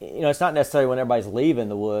it's not necessarily when everybody's leaving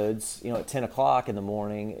the woods, at 10 o'clock in the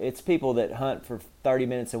morning. It's people that hunt for 30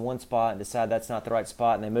 minutes in one spot and decide that's not the right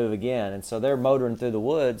spot and they move again. And so they're motoring through the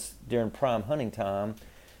woods during prime hunting time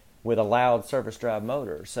with a loud surface drive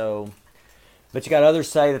motor. So, but you got others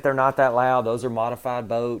say that they're not that loud. Those are modified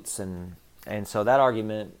boats. And so that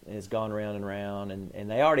argument has gone round and round. And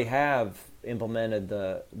they already have implemented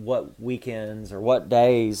what weekends or what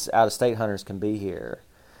days out-of-state hunters can be here.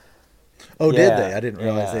 Oh, did they? I didn't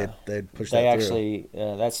realize they'd pushed that through. They actually,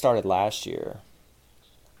 that started last year,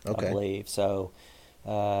 okay. I believe. So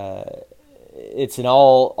it's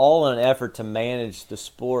all in an effort to manage the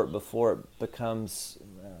sport before it becomes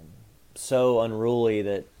so unruly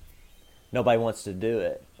that nobody wants to do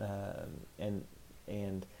it.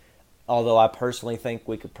 And although I personally think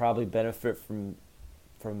we could probably benefit from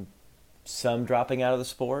some dropping out of the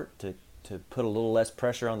sport to put a little less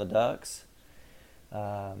pressure on the ducks.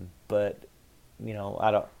 But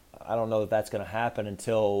I don't know that that's going to happen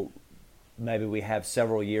until maybe we have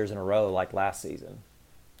several years in a row like last season.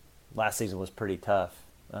 Last season was pretty tough,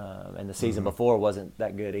 and the season before wasn't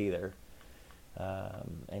that good either.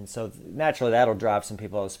 And so naturally that'll drive some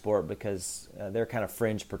people out of the sport because they're kind of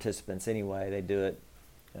fringe participants anyway. They do it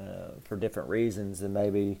for different reasons than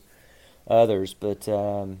maybe others. But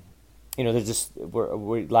there's just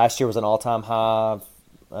last year was an all-time high.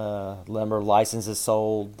 Number of licenses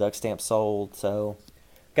sold, duck stamps sold, so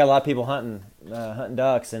got a lot of people hunting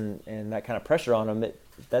ducks, and that kind of pressure on them.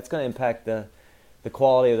 That's going to impact the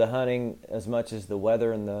quality of the hunting as much as the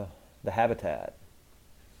weather and the habitat.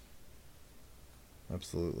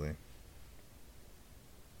 Absolutely.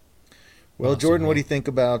 Well, Awesome. Jordan, what do you think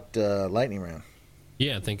about lightning round?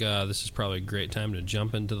 Yeah, I think this is probably a great time to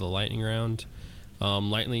jump into the lightning round.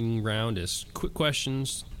 Lightning round is quick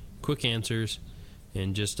questions, quick answers,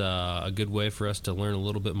 and just a good way for us to learn a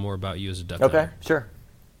little bit more about you as a duck Okay, hunter. sure.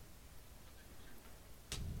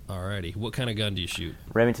 Alrighty. What kind of gun do you shoot?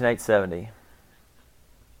 Remington 870.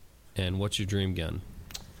 And what's your dream gun?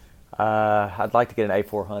 I'd like to get an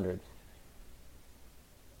A400.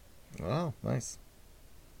 Oh, nice.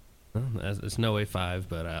 Well, it's no A5,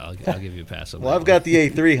 but I'll give you a pass on Well, that I've got the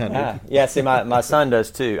A300. Yeah, see, my son does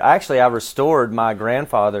too. Actually, I restored my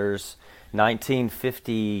grandfather's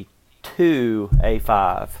 1952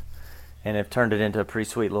 A5 and have turned it into a pretty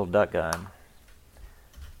sweet little duck gun.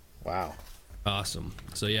 Wow. Awesome.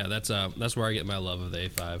 So yeah, that's where I get my love of the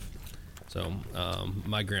A5. So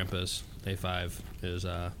my grandpa's A5 is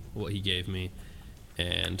what he gave me,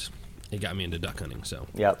 and it got me into duck hunting. So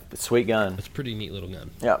Yep, sweet gun. it's a pretty neat little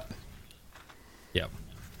gun. Yep. Yep.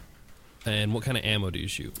 And what kind of ammo do you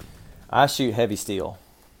shoot? I shoot heavy steel.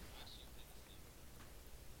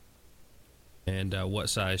 And what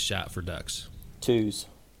size shot for ducks? 2s.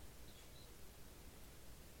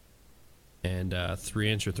 And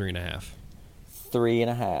 3-inch or 3.5?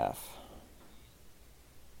 3.5.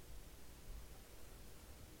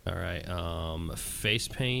 All right. Face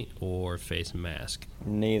paint or face mask?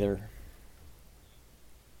 Neither.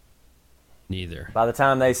 Neither. By the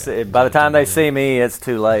time they see me, it's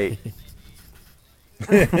too late.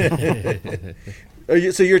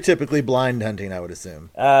 So you're typically blind hunting, I would assume.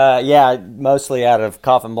 Yeah, mostly out of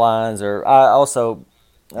coffin blinds, or I also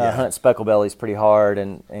hunt speckle bellies pretty hard,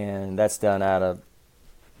 and that's done out of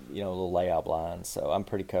little layout blinds. So I'm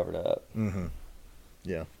pretty covered up. Mm-hmm.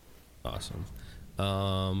 Yeah. Awesome.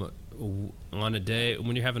 On a day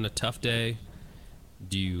when you're having a tough day,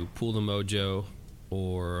 do you pull the mojo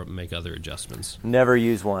or make other adjustments? Never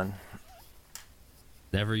use one.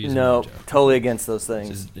 Never use a No, mojo. totally against those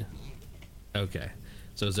things. Okay.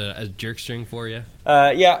 So is it a jerk string for you?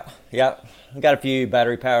 Yeah. I've got a few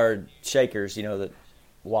battery powered shakers, that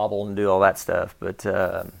wobble and do all that stuff. But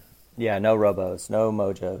yeah, no robos, no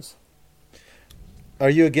mojos. Are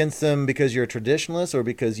you against them because you're a traditionalist or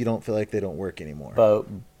because you don't feel like they don't work anymore?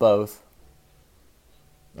 Both.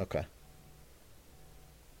 Okay.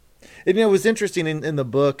 And it was interesting in the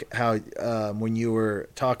book how when you were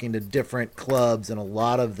talking to different clubs, and a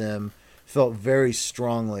lot of them felt very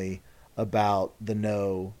strongly about the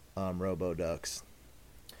no robo ducks.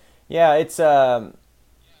 Yeah, it's it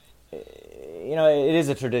is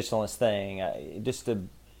a traditionalist thing. Just the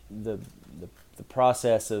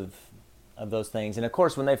process of those things, and of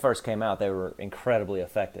course, when they first came out, they were incredibly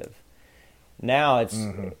effective. Now it's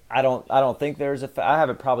I don't think there's I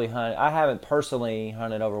haven't personally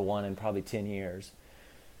hunted over one in probably 10 years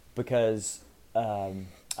because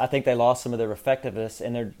I think they lost some of their effectiveness,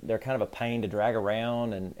 and they're kind of a pain to drag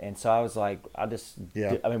around, and so I was like,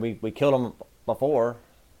 we killed them before,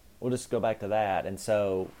 we'll just go back to that. And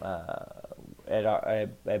so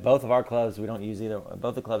at both of our clubs, we don't use either.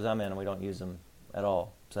 Both the clubs I'm in, we don't use them at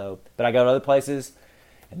all. So, but I go to other places,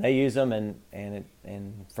 and they use them, and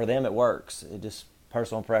for them it works. It just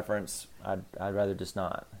personal preference. I'd rather just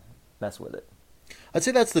not mess with it. I'd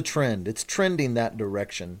say that's the trend. It's trending that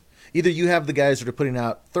direction. Either you have the guys that are putting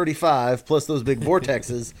out 35 plus those big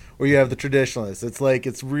vortexes, or you have the traditionalists. It's like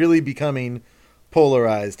it's really becoming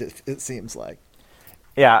polarized. It seems like.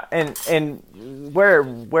 Yeah, and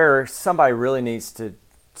where somebody really needs to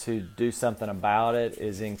do something about it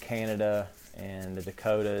is in Canada and the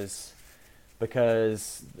Dakotas,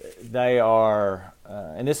 because they are,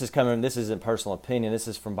 and this isn't personal opinion, this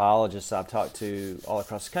is from biologists I've talked to all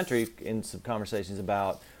across the country in some conversations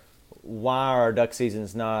about why our duck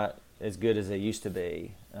season's not as good as they used to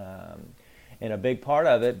be. And a big part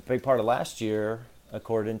of last year,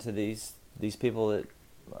 according to these people that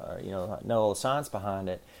know all the science behind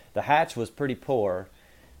it, the hatch was pretty poor.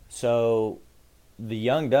 So the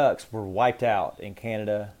young ducks were wiped out in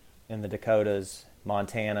Canada, in the Dakotas,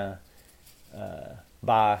 Montana,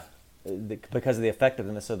 because of the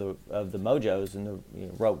effectiveness of the mojos and the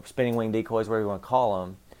rope, spinning wing decoys, whatever you want to call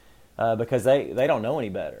them, because they don't know any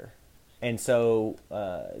better. And so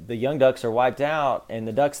the young ducks are wiped out, and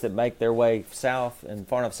the ducks that make their way south and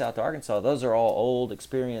far enough south to Arkansas, those are all old,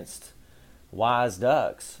 experienced, wise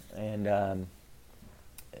ducks. And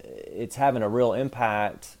it's having a real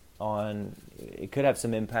impact on, it could have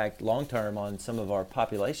some impact long-term on some of our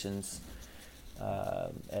populations,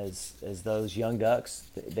 as those young ducks,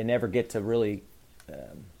 they never get to really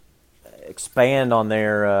expand on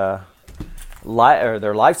their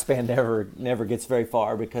their lifespan never gets very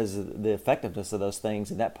far because of the effectiveness of those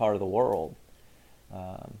things in that part of the world.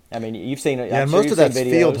 I mean, you've seen it. Yeah, and most of that's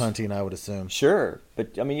field hunting, I would assume. Sure,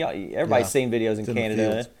 but I mean, everybody's seen videos in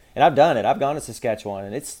Canada, and I've done it. I've gone to Saskatchewan,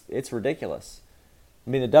 and it's ridiculous. I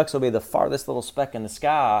mean, the ducks will be the farthest little speck in the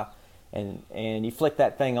sky, and you flick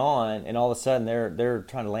that thing on, and all of a sudden they're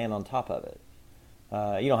trying to land on top of it.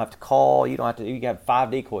 You don't have to call. You don't have to. You have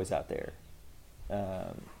 5 decoys out there.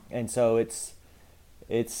 And so it's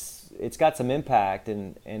got some impact,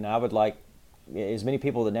 and I would like as many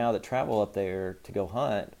people that travel up there to go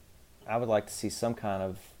hunt, I would like to see some kind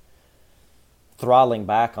of throttling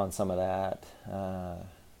back on some of that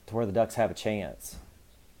to where the ducks have a chance.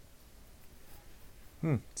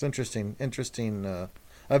 It's interesting.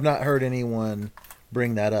 I've not heard anyone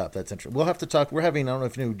bring that up. That's interesting. We'll have to talk. We're having, I don't know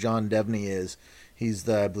if you know who John Devney is. He's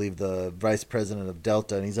I believe the vice president of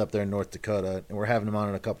Delta, and he's up there in North Dakota, and we're having him on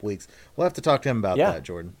in a couple weeks. We'll have to talk to him about that,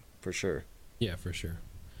 Jordan, for sure. Yeah, for sure.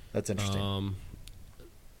 That's interesting.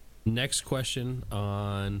 Next question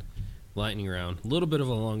on lightning round. A little bit of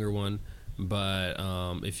a longer one, but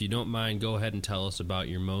if you don't mind, go ahead and tell us about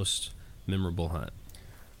your most memorable hunt.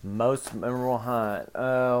 Most memorable hunt.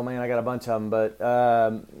 Oh man, I got a bunch of them, but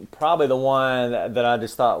probably the one that I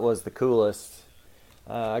just thought was the coolest.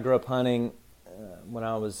 I grew up hunting when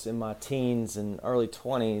I was in my teens and early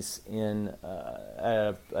 20s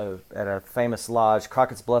at a famous lodge,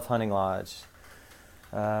 Crockett's Bluff Hunting Lodge,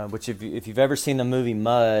 which if you've ever seen the movie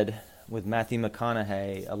Mud with Matthew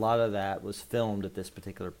McConaughey, a lot of that was filmed at this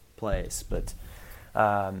particular place. But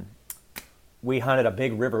we hunted a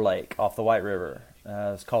big river lake off the White River.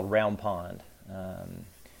 It's called Round Pond.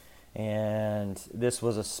 And this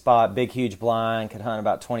was a spot, big, huge blind, could hunt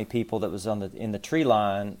about 20 people, that was in the tree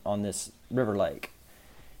line on this river lake.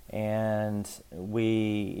 And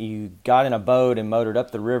you got in a boat and motored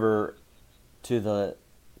up the river to a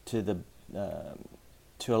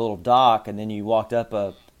little dock, and then you walked up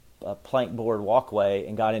a plank board walkway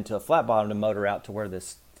and got into a flat bottom to motor out to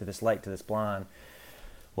this lake, to this blind.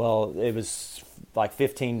 Well, it was like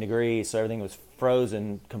 15 degrees, so everything was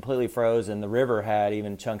frozen, completely frozen. The river had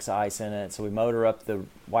even chunks of ice in it. So we motor up the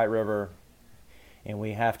White River, and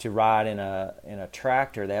we have to ride in a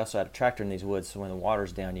tractor. They also had a tractor in these woods, so when the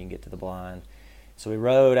water's down, you can get to the blind. So we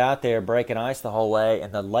rode out there, breaking ice the whole way,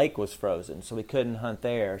 and the lake was frozen, so we couldn't hunt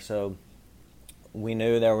there. So we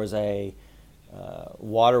knew there was a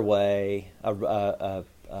waterway, a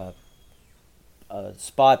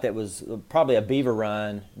spot that was probably a beaver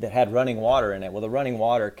run that had running water in it. Well, the running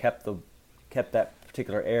water kept that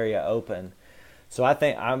particular area open. So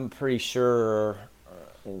I'm pretty sure,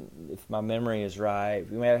 if my memory is right,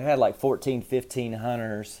 we had like 14, 15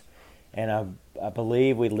 hunters, and I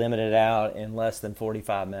believe we limited out in less than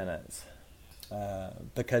 45 minutes.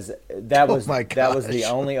 Because that was the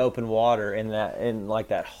only open water in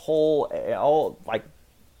that whole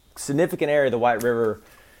significant area of the White River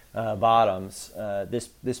bottoms,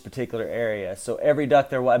 this particular area. So every duck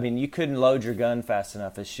there, I mean, you couldn't load your gun fast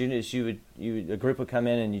enough. As soon as a group would come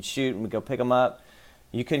in and you'd shoot, and we'd go pick them up,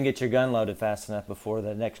 you couldn't get your gun loaded fast enough before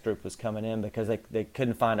the next group was coming in because they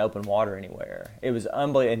couldn't find open water anywhere. It was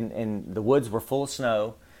unbelievable, and the woods were full of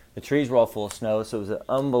snow. The trees were all full of snow, so it was an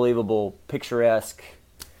unbelievable, picturesque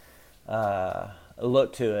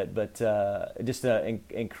look to it. But just an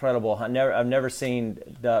incredible hunt. I've never seen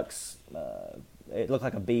ducks. It looked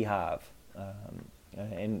like a beehive,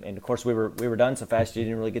 and of course we were done so fast you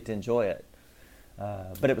didn't really get to enjoy it.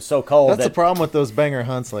 But it was so cold. That's the problem with those banger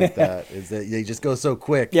hunts like that is that they just go so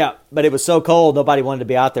quick. Yeah, but it was so cold nobody wanted to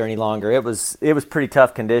be out there any longer. It was pretty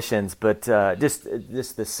tough conditions, but just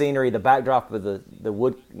the scenery, the backdrop of the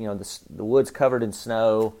wood, the woods covered in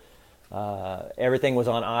snow. Everything was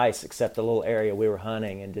on ice except the little area we were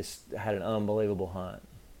hunting, and just had an unbelievable hunt.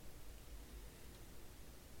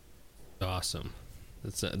 Awesome.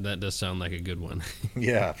 That does sound like a good one.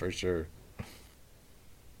 Yeah, for sure.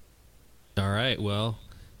 All right. Well,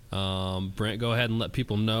 Brent, go ahead and let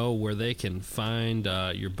people know where they can find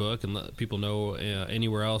your book, and let people know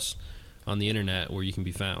anywhere else on the internet where you can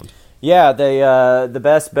be found. Yeah, the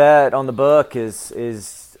best bet on the book is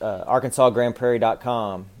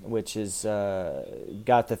ArkansasGrandPrairie.com, which is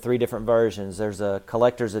got the 3 different versions. There's a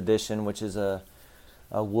collector's edition, which is a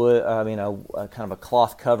kind of a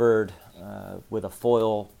cloth covered with a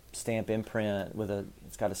foil stamp imprint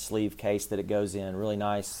it's got a sleeve case that it goes in. Really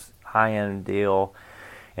nice high-end deal.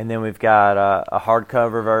 And then we've got a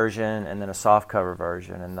hardcover version and then a softcover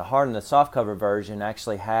version. And the hard and the softcover version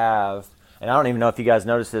actually have, and I don't even know if you guys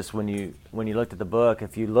noticed this when you looked at the book,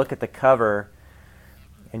 if you look at the cover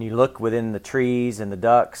and you look within the trees and the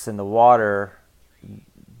ducks and the water,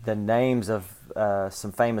 the names of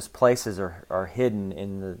some famous places are hidden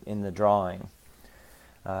in the drawing.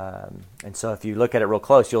 And so if you look at it real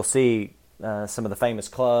close, you'll see some of the famous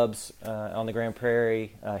clubs on the Grand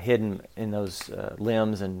Prairie hidden in those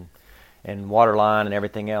limbs and water line and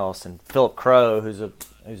everything else. And Philip Crow, who's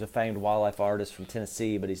a famed wildlife artist from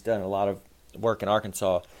Tennessee, but he's done a lot of work in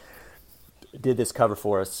Arkansas, did this cover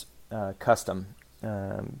for us, custom,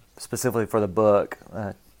 specifically for the book.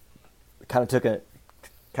 Kind of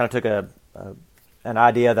took an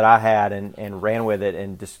idea that I had and ran with it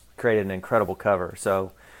and just created an incredible cover.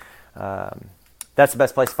 So that's the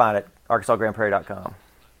best place to find it, ArkansasGrandPrairie.com.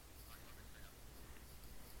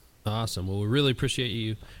 Awesome. Well, we really appreciate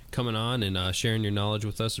you coming on and sharing your knowledge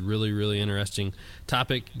with us. Really, really interesting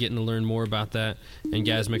topic, getting to learn more about that. And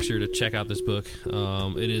guys, make sure to check out this book.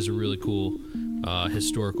 It is a really cool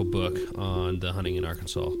historical book on the hunting in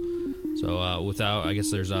Arkansas. So I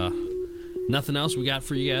guess there's nothing else we got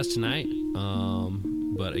for you guys tonight.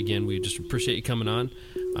 But again, we just appreciate you coming on.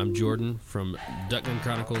 I'm Jordan from Duck Gun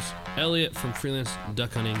Chronicles, Elliot from Freelance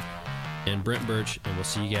Duck Hunting, and Brent Birch, and we'll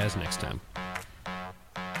see you guys next time.